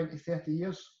next 20, 30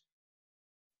 years.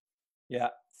 Yeah,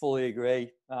 fully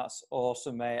agree. That's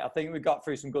awesome, mate. I think we got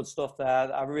through some good stuff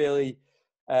there. I really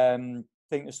think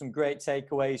there's some great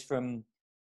takeaways from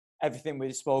everything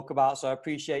we spoke about. So I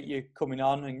appreciate you coming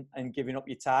on and giving up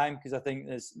your time, because I think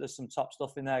there's some top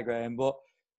stuff in there, Graeme. But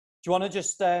do you want to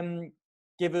just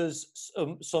give us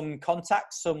some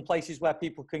contacts, some places where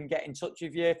people can get in touch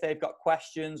with you if they've got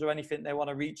questions or anything they want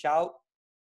to reach out?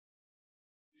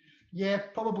 Yeah,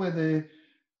 probably the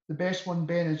best one,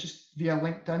 Ben, is just via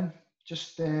LinkedIn.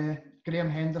 Just Graeme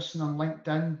Henderson on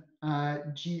LinkedIn,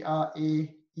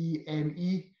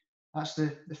 Graeme. That's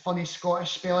the funny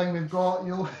Scottish spelling we've got,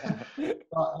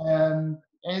 But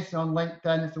anything on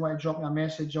LinkedIn, if they want to drop me a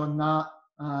message on that.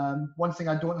 One thing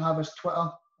I don't have is Twitter.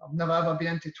 I've never ever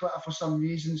been into Twitter for some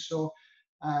reason. So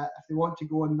if they want to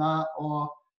go on that,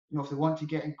 or if they want to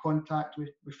get in contact with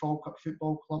Falkirk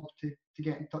Football Club to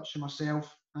get in touch with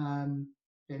myself,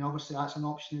 then obviously that's an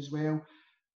option as well.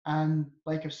 And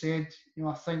like I've said,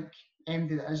 I think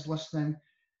anybody that is listening,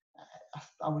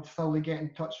 I would fully get in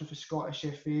touch with the Scottish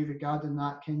FA regarding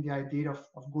that kind of idea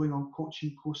of going on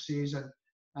coaching courses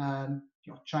and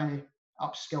trying to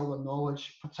upskill their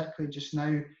knowledge, particularly just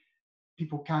now.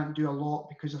 People can't do a lot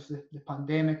because of the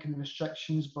pandemic and the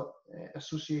restrictions, but the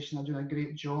association are doing a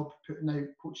great job putting out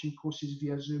coaching courses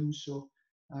via Zoom. So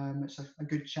it's a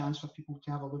good chance for people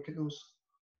to have a look at those.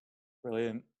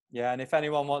 Brilliant. Yeah, and if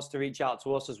anyone wants to reach out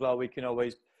to us as well, we can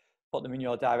always put them in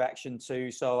your direction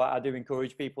too. So I do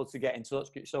encourage people to get in touch.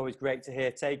 It's always great to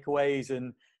hear takeaways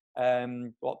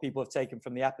and what people have taken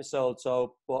from the episode.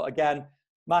 So, but again,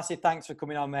 massive thanks for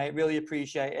coming on, mate. Really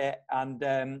appreciate it.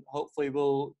 And hopefully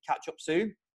we'll catch up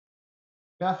soon.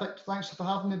 Perfect. Thanks for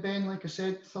having me, Ben. Like I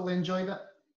said, thoroughly enjoyed it.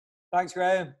 Thanks,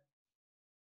 Graeme.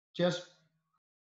 Cheers.